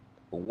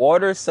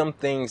 what are some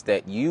things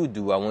that you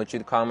do? I want you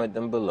to comment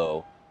them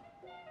below.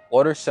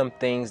 What are some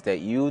things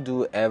that you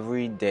do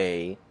every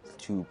day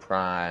to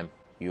prime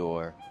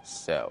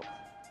yourself.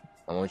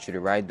 I want you to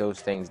write those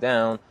things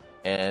down.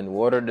 And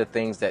what are the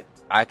things that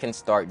I can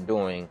start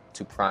doing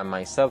to prime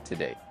myself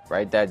today?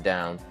 Write that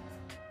down.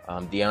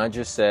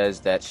 Deandra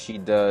says that she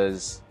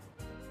does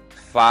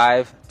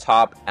 5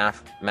 top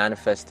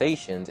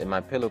manifestations in my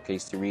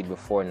pillowcase to read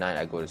before night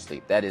I go to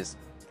sleep. That is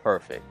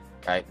perfect,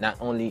 right? Not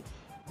only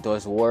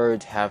does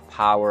words have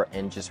power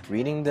in just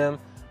reading them,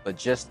 but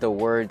just the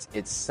words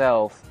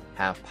itself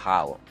have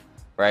power,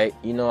 right?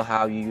 You know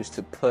how you used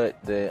to put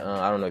the,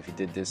 I don't know if you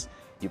did this,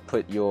 you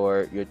put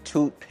your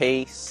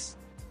toothpaste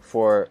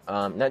for,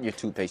 not your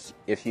toothpaste,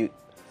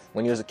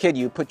 when you was a kid,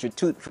 you put your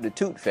tooth for the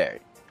tooth fairy,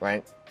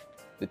 right?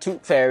 The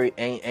tooth fairy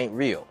ain't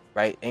real,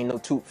 right? Ain't no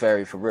tooth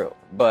fairy for real.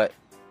 But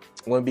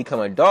when we become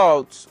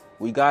adults,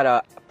 we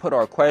gotta put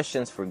our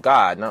questions for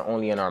God, not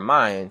only in our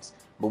minds,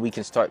 but we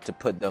can start to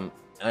put them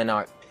in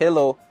our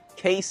pillow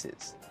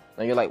cases.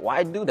 And you're like,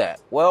 why do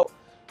that? Well,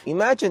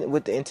 imagine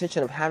with the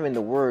intention of having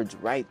the words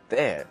right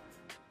there.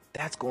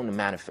 That's going to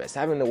manifest.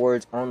 Having the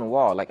words on the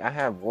wall. Like I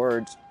have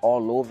words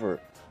all over,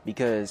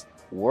 because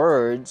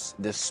words,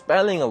 the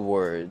spelling of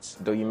words,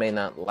 though you may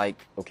not like,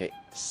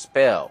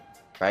 spell,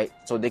 right?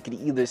 So they can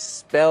either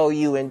spell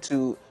you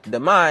into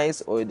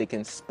demise, or they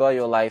can spell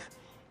your life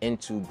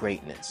into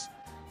greatness.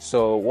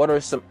 So what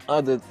are some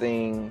other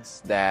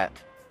things that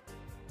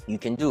you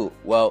can do?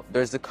 Well,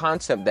 there's the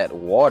concept that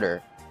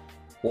water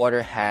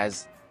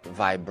has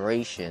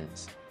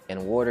vibrations,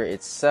 and water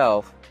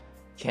itself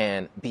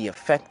can be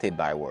affected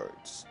by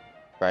words,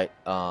 right?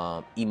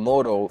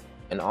 Emoto,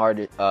 an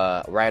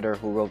writer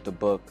who wrote the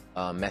book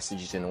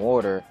Messages in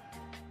Water,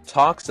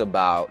 talks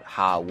about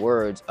how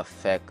words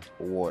affect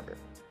water.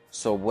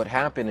 So what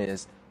happened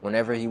is,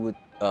 whenever he would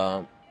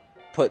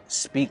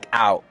speak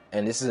out,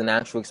 and this is an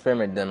actual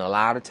experiment done a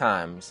lot of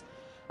times,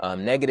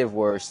 negative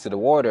words to the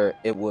water,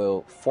 it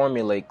will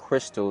formulate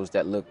crystals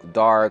that look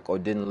dark or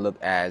didn't look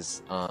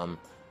as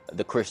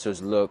the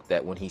crystals looked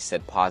that when he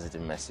said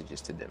positive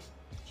messages to them.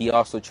 He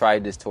also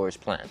tried this towards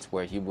plants,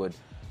 where he would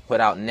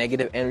put out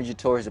negative energy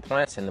towards the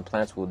plants and the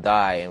plants will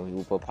die, and we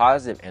will put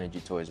positive energy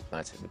towards the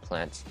plants and the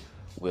plants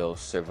will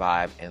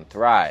survive and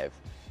thrive.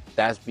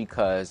 That's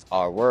because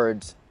our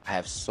words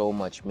have so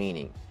much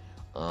meaning.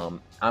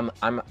 I'm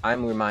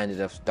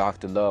reminded of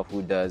Dr. Love,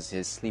 who does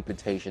his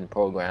sleepitation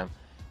program,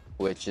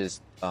 which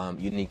is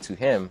unique to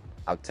him.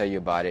 I'll tell you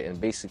about it. And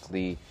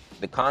basically,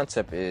 the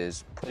concept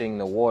is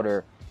putting a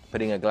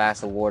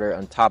glass of water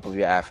on top of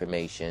your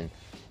affirmation,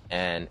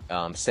 and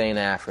saying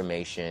the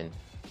affirmation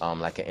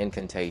like an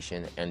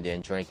incantation, and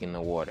then drinking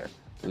the water.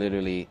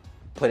 Literally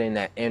putting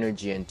that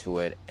energy into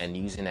it and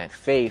using that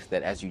faith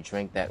that as you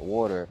drink that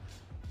water,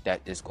 that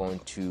is going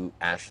to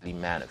actually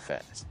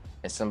manifest.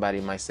 And somebody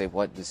might say,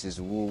 what, this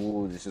is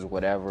woo-woo, this is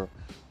whatever.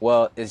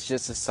 Well, it's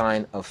just a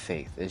sign of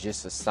faith. It's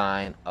just a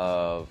sign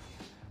of,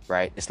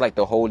 right? It's like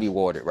the holy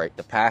water, right?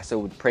 The pastor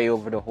would pray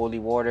over the holy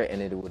water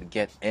and it would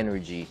get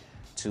energy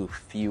to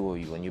fuel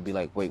you. And you'd be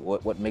like, wait,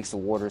 what makes the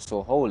water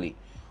so holy?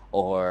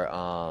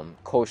 Or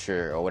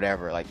kosher or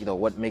whatever. Like,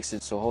 what makes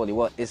it so holy?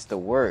 Well, it's the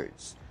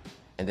words.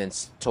 And then,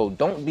 so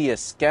don't be a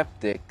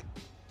skeptic,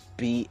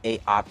 be a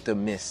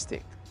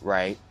optimistic,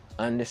 right?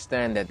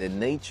 Understand that the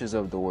natures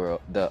of the world,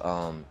 the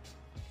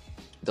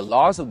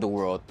laws of the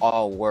world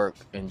all work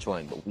and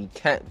join, but we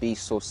can't be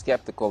so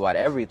skeptical about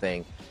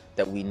everything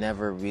that we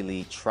never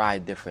really try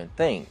different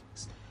things.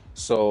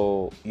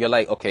 So you're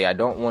like, okay, I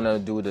don't want to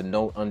do the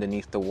note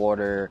underneath the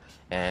water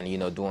and,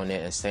 doing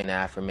it and saying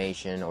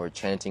affirmation or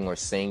chanting or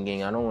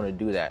singing. I don't want to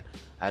do that.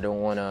 I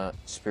don't want to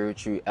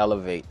spiritually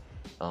elevate.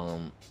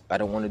 I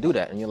don't want to do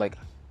that. And you're like,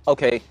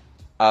 okay,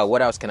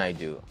 what else can I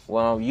do?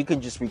 Well, you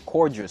can just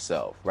record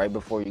yourself right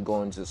before you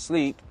go into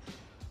sleep,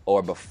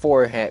 or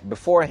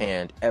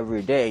beforehand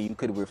every day. You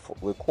could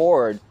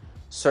record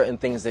certain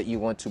things that you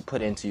want to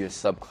put into your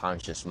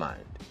subconscious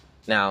mind.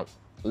 Now,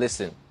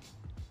 listen,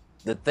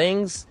 the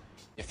things,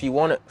 if you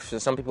want to,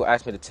 some people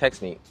ask me to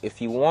text me. If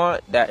you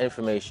want that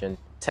information,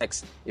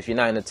 text. If you're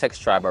not in the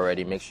text tribe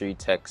already, make sure you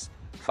text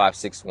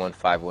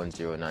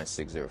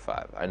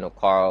 561-510-9605. I know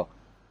Carl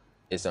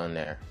is on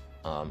there.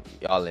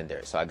 Y'all in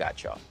there, so I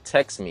got y'all.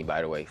 Text me,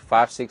 by the way,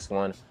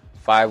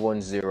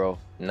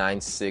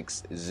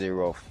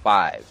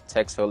 561-510-9605.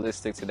 Text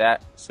holistic to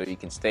that so you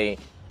can stay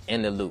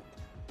in the loop,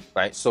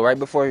 right? So right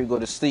before you go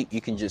to sleep, you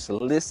can just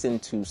listen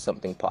to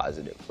something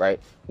positive, right?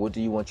 What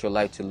do you want your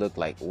life to look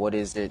like? What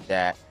is it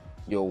that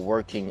you're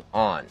working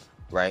on,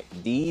 right?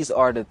 These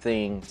are the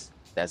things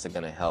that's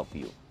going to help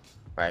you,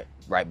 right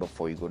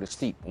before you go to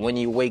sleep. When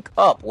you wake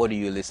up, what are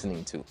you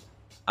listening to?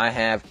 I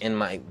have in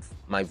my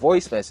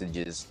voice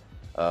messages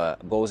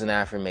goals and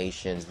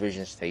affirmations,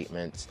 vision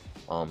statements,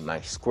 my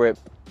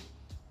script.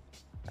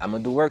 I'm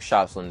gonna do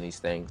workshops on these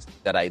things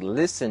that I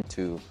listen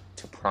to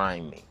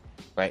prime me,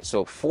 right?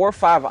 So 4 or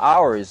 5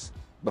 hours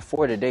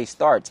before the day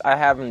starts, I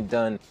haven't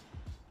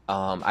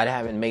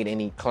made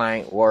any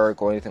client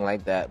work or anything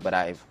like that, but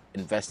I've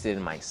invested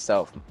in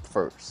myself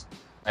first,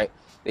 right?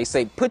 They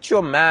say put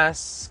your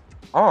mask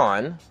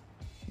on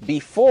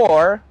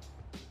before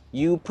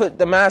you put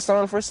the mask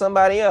on for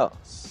somebody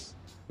else.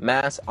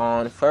 Mask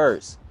on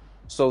first.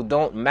 So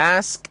don't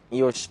mask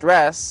your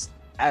stress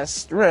as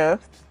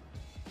strength.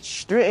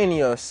 Strengthen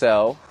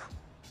yourself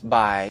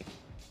by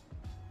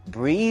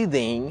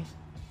breathing,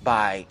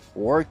 by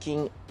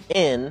working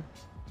in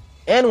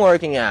and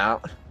working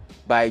out,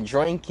 by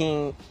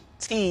drinking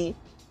tea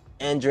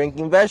and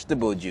drinking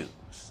vegetable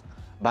juice,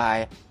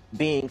 by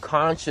being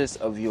conscious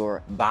of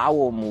your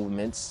bowel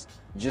movements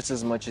just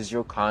as much as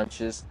you're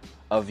conscious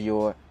of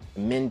your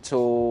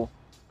mental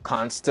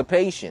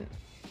constipation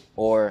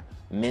or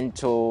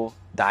mental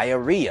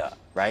diarrhea,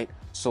 right?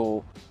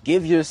 So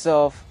give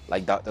yourself,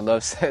 like Dr.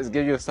 Love says,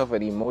 give yourself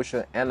an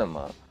emotional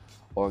enema,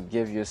 or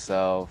give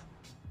yourself,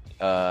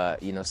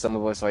 some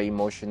of us are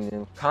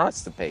emotionally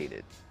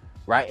constipated.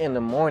 Right in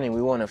the morning,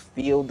 we want to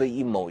feel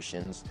the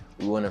emotions,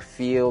 we want to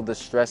feel the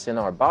stress in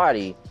our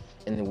body,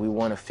 and then we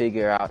want to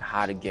figure out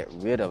how to get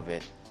rid of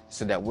it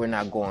so that we're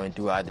not going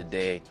throughout the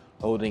day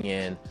holding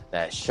in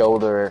that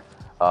shoulder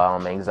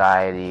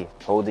anxiety,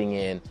 holding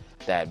in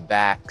that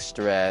back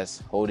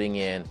stress, holding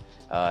in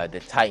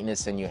the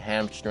tightness in your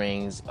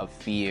hamstrings of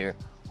fear,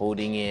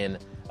 holding in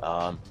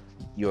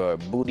your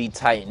booty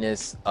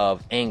tightness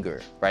of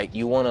anger, right?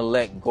 You want to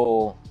let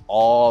go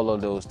all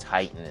of those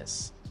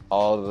tightness,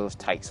 all of those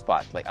tight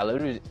spots. Like I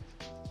literally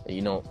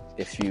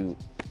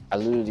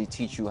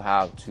teach you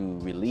how to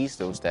release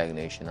those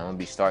stagnation. I'm gonna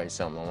be starting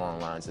something along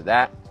the lines of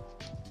that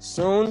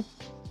soon.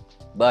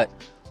 But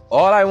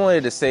all I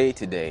wanted to say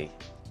today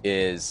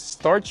is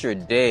start your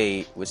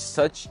day with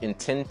such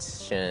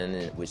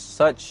intention, with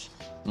such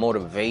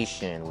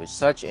motivation, with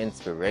such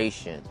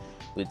inspiration,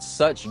 with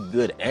such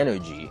good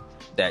energy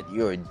that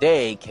your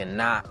day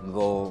cannot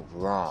go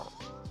wrong.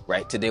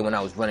 Right? Today when I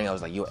was running, I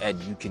was like, yo,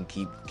 Ed, you can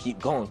keep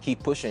going,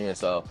 keep pushing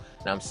yourself.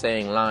 And I'm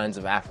saying lines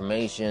of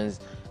affirmations.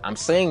 I'm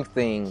saying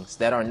things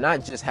that are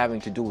not just having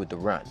to do with the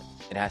run.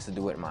 It has to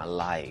do with my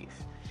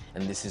life.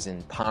 And this is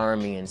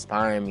empowering me,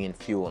 inspiring me, and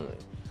fueling me.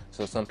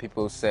 So some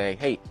people say,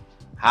 hey,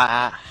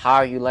 how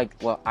are you like?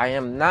 Well, I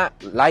am not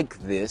like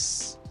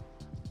this.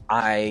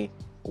 I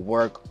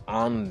work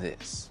on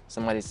this.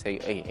 Somebody say,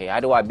 hey, how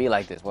do I be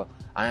like this? Well,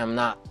 I am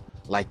not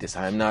like this.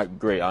 I am not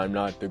great. I'm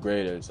not the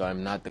greatest.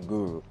 I'm not the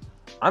guru.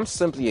 I'm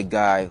simply a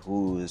guy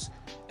who's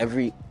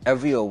every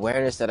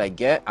awareness that I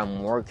get,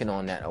 I'm working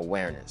on that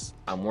awareness.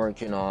 I'm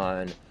working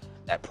on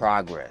that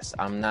progress.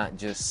 I'm not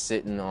just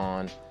sitting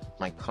on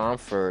my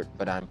comfort,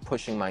 but I'm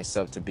pushing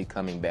myself to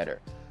becoming better.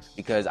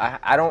 Because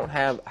I don't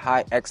have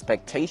high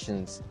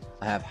expectations,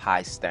 I have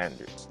high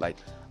standards. Like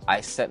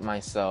I set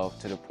myself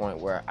to the point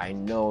where I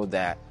know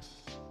that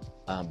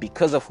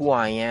because of who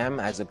I am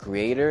as a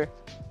creator,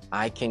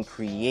 I can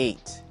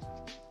create.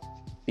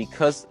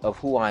 Because of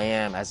who I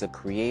am as a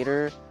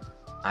creator,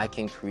 I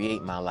can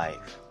create my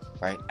life,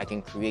 right? I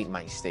can create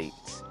my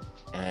states.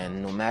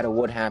 And no matter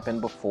what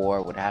happened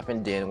before, what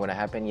happened then, what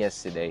happened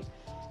yesterday,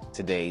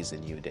 today's a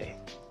new day.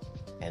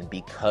 And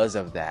because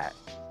of that,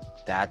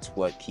 that's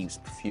what keeps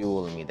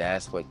fueling me.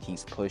 That's what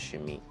keeps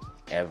pushing me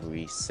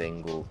every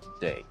single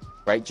day,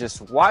 right?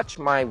 Just watch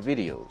my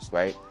videos,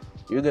 right?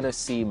 You're going to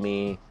see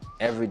me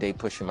every day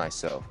pushing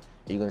myself.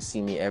 You're going to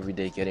see me every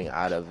day getting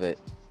out of it,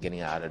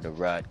 getting out of the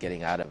rut,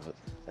 getting out of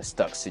a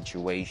stuck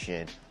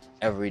situation,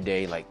 every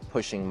day, like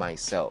pushing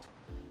myself.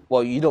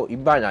 Well, you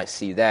might not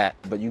see that,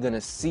 but you're going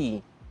to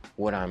see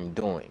what I'm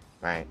doing,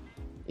 right?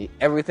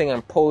 Everything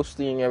I'm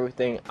posting,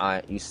 everything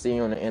you see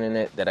on the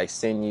internet that I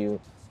send you,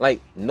 like,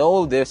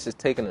 know this is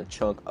taking a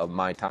chunk of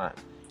my time,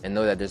 and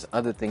know that there's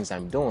other things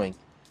I'm doing.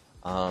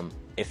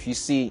 If you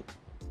see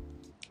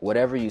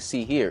whatever you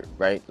see here,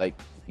 right? Like,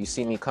 you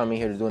see me coming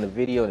here to doing a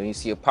video, and you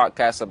see a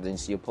podcast up, then you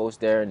see a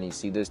post there, and you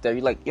see this there.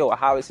 You're like, yo,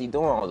 how is he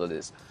doing all of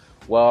this?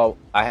 Well,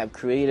 I have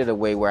created a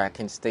way where I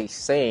can stay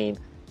sane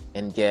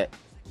and get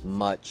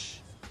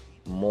much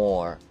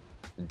more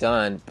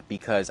done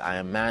because I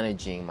am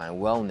managing my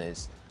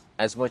wellness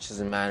as much as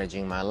I'm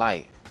managing my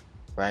life,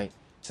 right?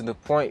 To the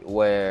point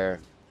where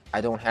I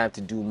don't have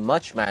to do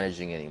much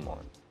managing anymore,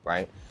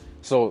 right?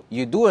 So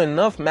you do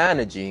enough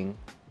managing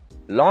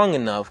long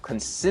enough,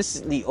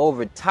 consistently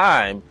over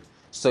time,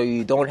 so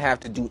you don't have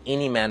to do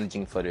any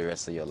managing for the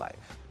rest of your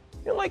life.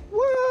 You're like,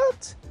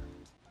 what?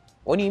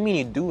 What do you mean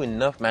you do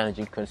enough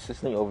managing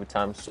consistently over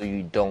time so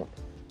you don't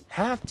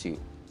have to?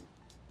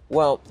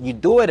 Well, you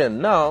do it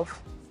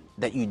enough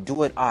that you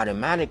do it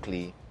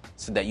automatically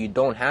so that you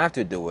don't have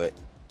to do it,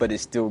 but it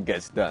still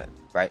gets done,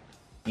 right?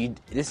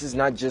 This is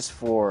not just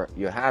for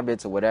your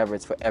habits or whatever,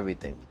 it's for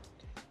everything.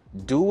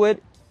 Do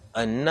it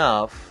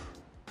enough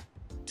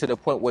to the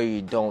point where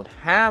you don't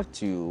have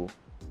to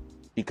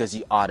because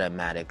you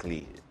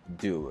automatically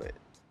do it.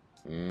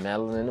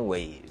 Melanin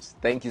Waves.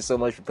 Thank you so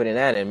much for putting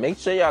that in. Make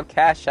sure y'all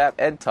Cash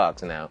App Ed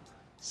Talks now.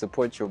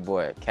 Support your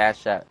boy.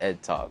 Cash App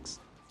Ed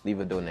Talks. Leave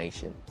a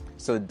donation.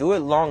 So do it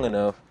long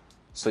enough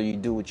so you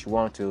do what you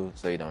want to,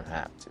 so you don't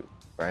have to,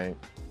 right?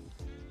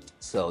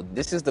 So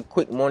this is the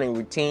quick morning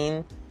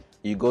routine.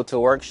 You go to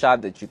a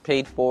workshop that you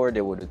paid for,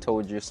 they would have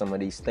told you some of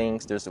these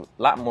things. There's a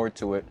lot more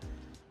to it,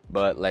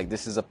 but like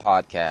this is a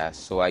podcast,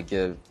 so I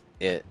give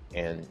it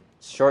in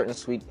short and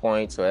sweet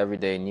points. So every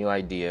day, new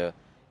idea.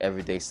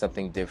 Every day,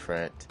 something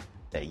different.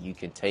 that you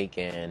can take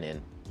in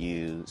and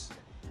use.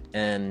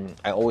 And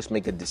I always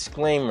make a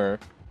disclaimer,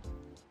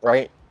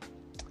 right?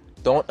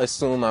 Don't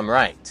assume I'm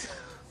right.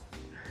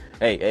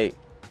 Hey.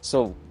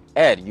 So,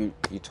 Ed, you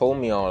told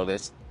me all of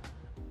this.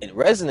 It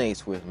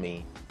resonates with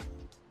me,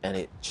 and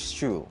it's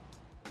true.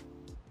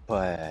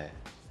 But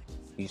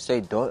you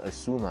say don't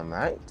assume I'm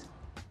right?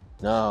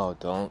 No,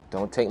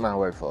 don't take my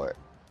word for it.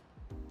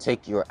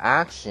 Take your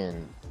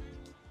action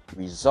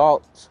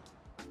result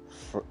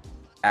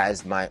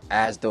as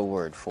the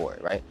word for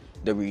it, right?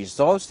 The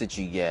results that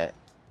you get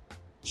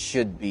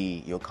should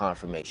be your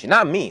confirmation.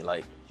 Not me,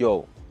 like,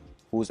 yo,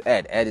 who's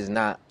Ed? Ed is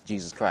not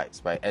Jesus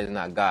Christ, right? Ed is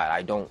not God.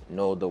 I don't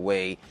know the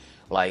way,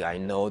 like I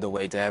know the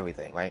way to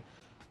everything, right?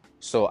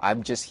 So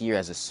I'm just here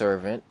as a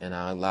servant, and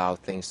I allow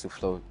things to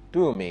flow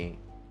through me,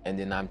 and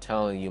then I'm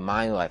telling you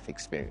my life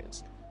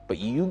experience. But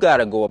you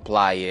gotta go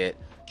apply it,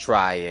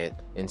 try it,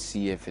 and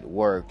see if it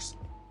works.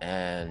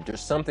 And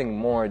there's something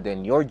more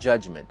than your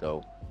judgment,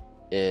 though.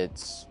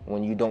 It's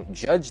when you don't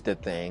judge the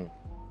thing,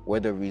 where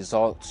the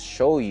results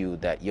show you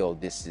that, yo,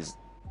 this is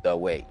the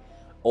way.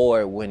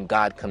 Or when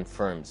God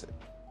confirms it.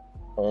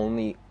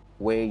 Only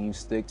way you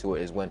stick to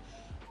it is when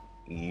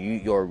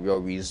your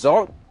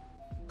result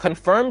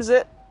confirms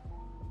it,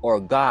 or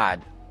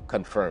God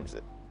confirms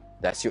it.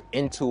 That's your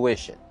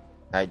intuition.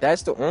 Right?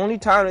 That's the only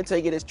time to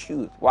take it as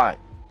truth. Why?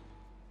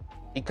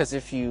 Because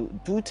if you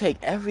do take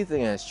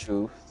everything as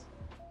truth,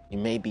 you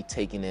may be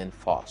taking in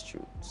false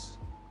truths.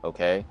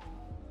 Okay?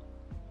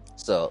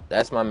 So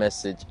that's my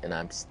message, and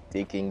I'm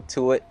sticking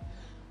to it.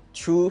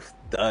 Truth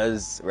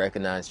does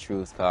recognize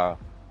truth, Carl.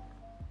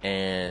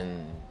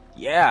 And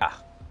yeah,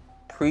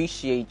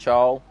 appreciate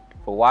y'all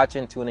for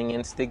watching, tuning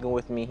in, sticking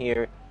with me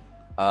here.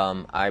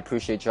 I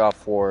appreciate y'all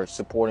for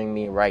supporting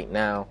me right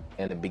now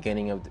in the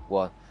beginning of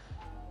I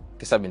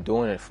guess I've been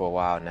doing it for a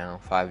while now,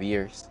 5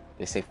 years.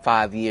 They say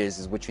 5 years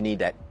is what you need,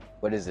 that,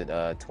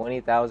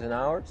 20,000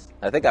 hours?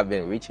 I think I've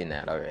been reaching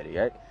that already,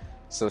 right?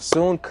 So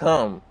soon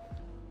come,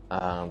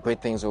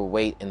 great things will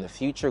wait in the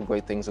future,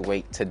 great things will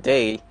wait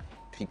today,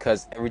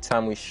 because every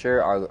time we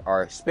share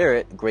our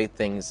spirit, great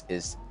things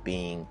is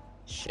being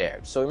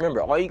shared. So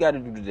remember, all you got to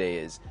do today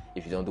is,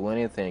 if you don't do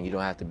anything, you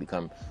don't have to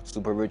become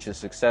super rich or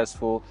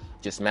successful.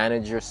 Just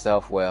manage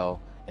yourself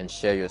well and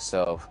share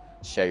yourself,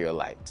 share your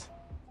light.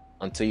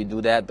 Until you do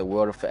that, the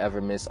world will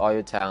forever miss all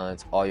your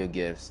talents, all your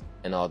gifts,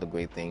 and all the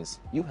great things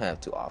you have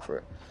to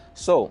offer.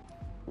 So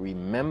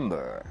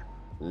remember,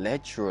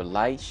 let your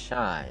light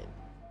shine.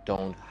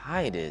 Don't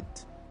hide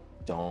it.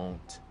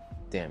 Don't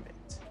dim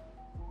it.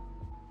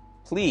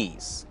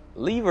 Please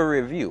leave a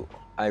review.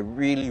 I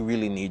really,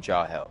 really need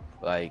y'all help.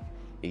 Like,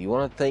 if you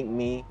want to thank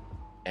me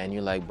and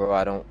you're like, bro,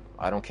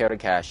 I don't care to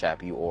cash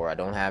app you, or I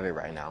don't have it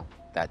right now,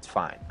 that's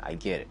fine. I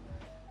get it.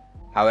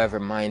 However,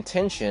 my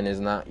intention is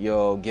not,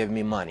 yo, give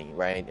me money,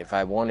 right? If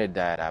I wanted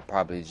that, I'd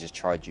probably just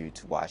charge you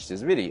to watch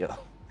this video.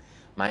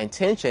 My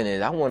intention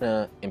is I want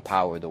to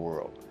empower the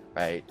world,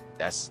 right?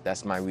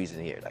 That's my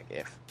reason here. Like,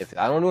 if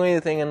I don't do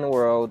anything in the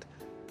world,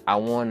 I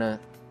want to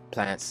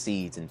plant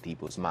seeds in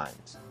people's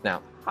minds.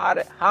 Now,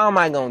 how am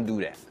I going to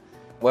do that?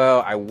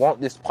 Well, I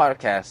want this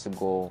podcast to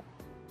go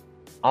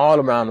all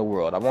around the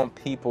world. I want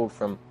people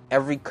from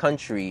every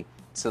country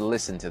to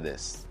listen to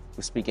this,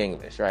 who speak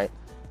English, right?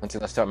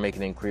 Until I start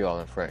making it in Creole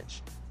and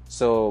French.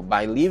 So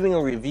by leaving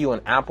a review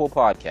on Apple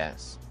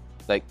Podcasts,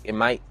 like, you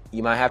might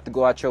have to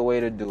go out your way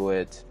to do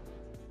it.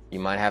 You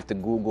might have to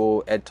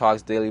Google Ed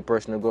Talks Daily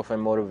Personal Growth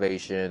and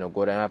Motivation, or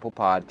go to Apple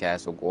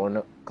Podcasts, or go on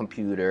the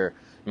computer.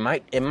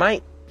 It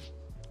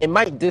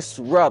might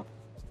disrupt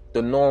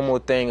the normal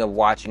thing of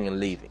watching and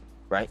leaving,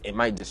 right? It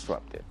might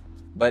disrupt it,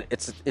 but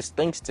it's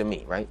thanks to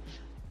me, right?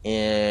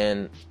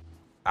 And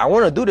I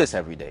want to do this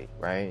every day,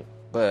 right?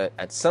 But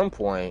at some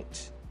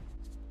point,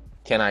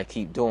 can I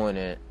keep doing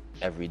it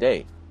every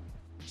day?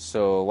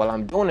 So while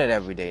I'm doing it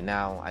every day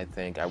now, I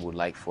think I would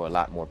like for a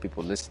lot more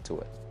people to listen to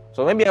it.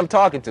 So maybe I'm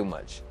talking too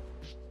much.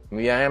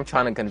 Maybe I am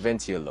trying to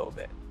convince you a little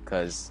bit,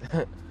 because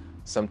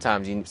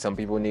sometimes some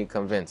people need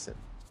convincing.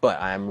 But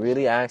I am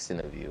really asking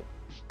of you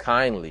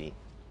kindly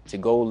to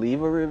go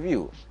leave a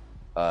review.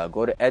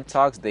 Go to Ed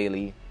Talks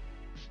Daily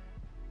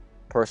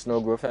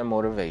Personal Growth and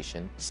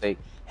Motivation. Say,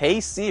 hey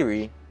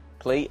Siri,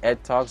 play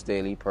Ed Talks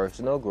Daily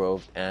Personal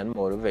Growth and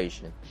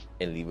Motivation,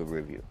 and leave a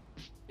review.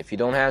 If you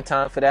don't have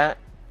time for that,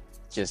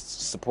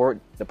 just support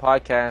the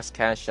podcast,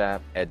 Cash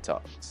App, Ed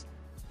Talks.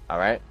 All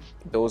right?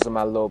 Those are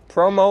my little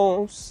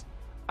promos.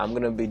 I'm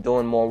going to be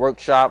doing more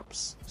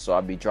workshops, so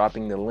I'll be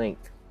dropping the link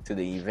to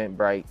the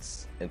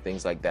Eventbrites and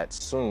things like that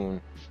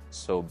soon,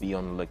 so be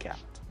on the lookout.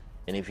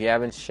 And if you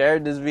haven't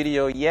shared this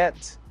video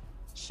yet,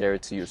 share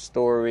it to your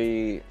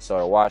story,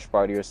 start a watch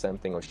party or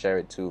something, or share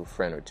it to a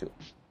friend or two.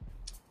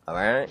 All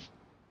right?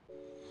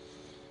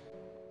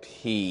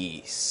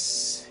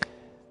 Peace.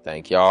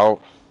 Thank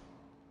y'all.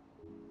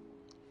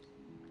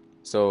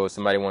 So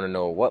somebody want to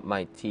know what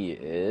my tea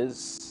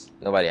is.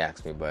 Nobody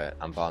asked me, but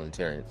I'm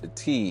volunteering. The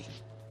tea,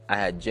 I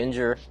had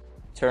ginger,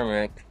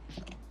 turmeric,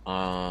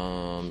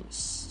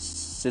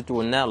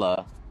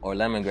 citronella or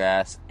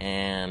lemongrass,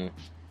 and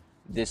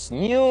this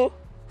new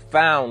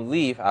profound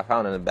leaf I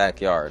found in the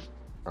backyard.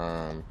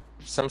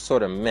 Some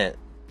sort of mint.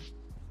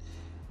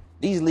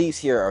 These leaves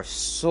here are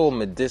so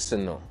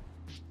medicinal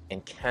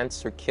and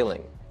cancer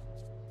killing.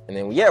 And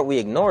then, yeah, we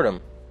ignore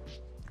them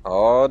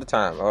all the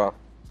time. Oh,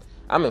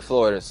 I'm in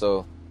Florida,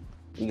 so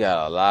we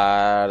got a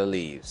lot of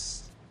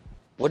leaves.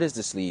 What is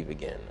this leaf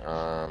again?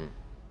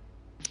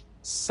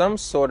 Some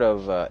sort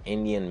of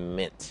Indian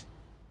mint.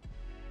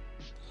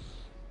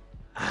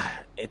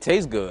 It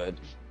tastes good,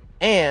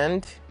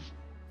 and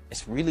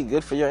it's really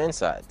good for your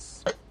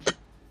insides.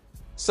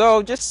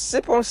 So just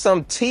sip on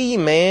some tea,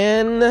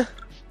 man.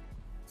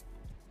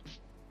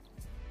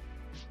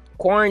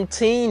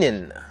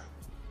 Quarantining.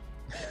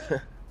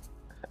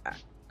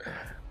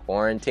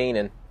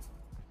 Quarantining.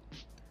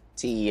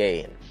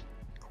 T-E-A-N.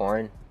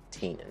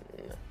 Quarantining.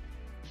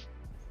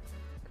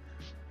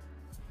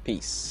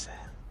 Peace.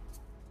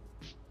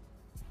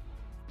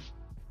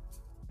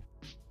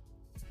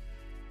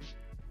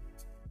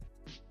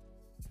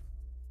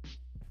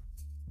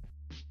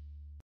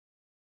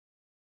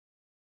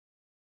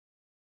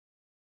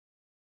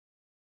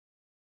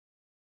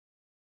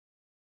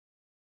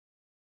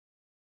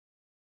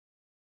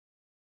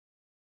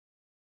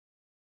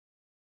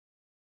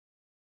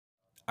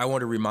 I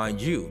want to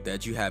remind you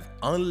that you have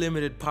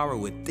unlimited power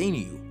within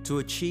you to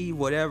achieve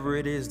whatever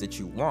it is that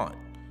you want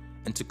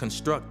and to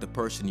construct the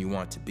person you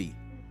want to be.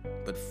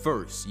 But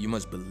first, you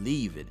must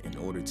believe it in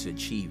order to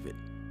achieve it.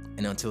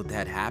 And until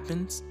that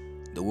happens,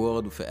 the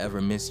world will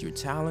forever miss your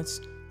talents,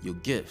 your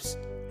gifts,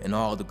 and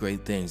all the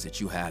great things that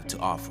you have to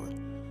offer.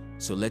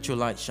 So let your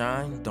light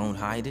shine, don't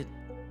hide it,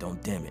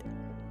 don't dim it.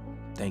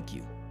 Thank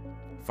you.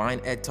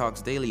 Find Ed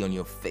Talks Daily on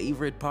your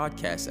favorite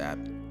podcast app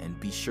and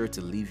be sure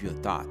to leave your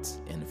thoughts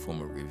in the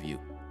form of review.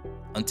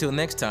 Until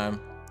next time,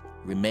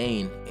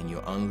 remain in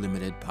your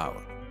unlimited power.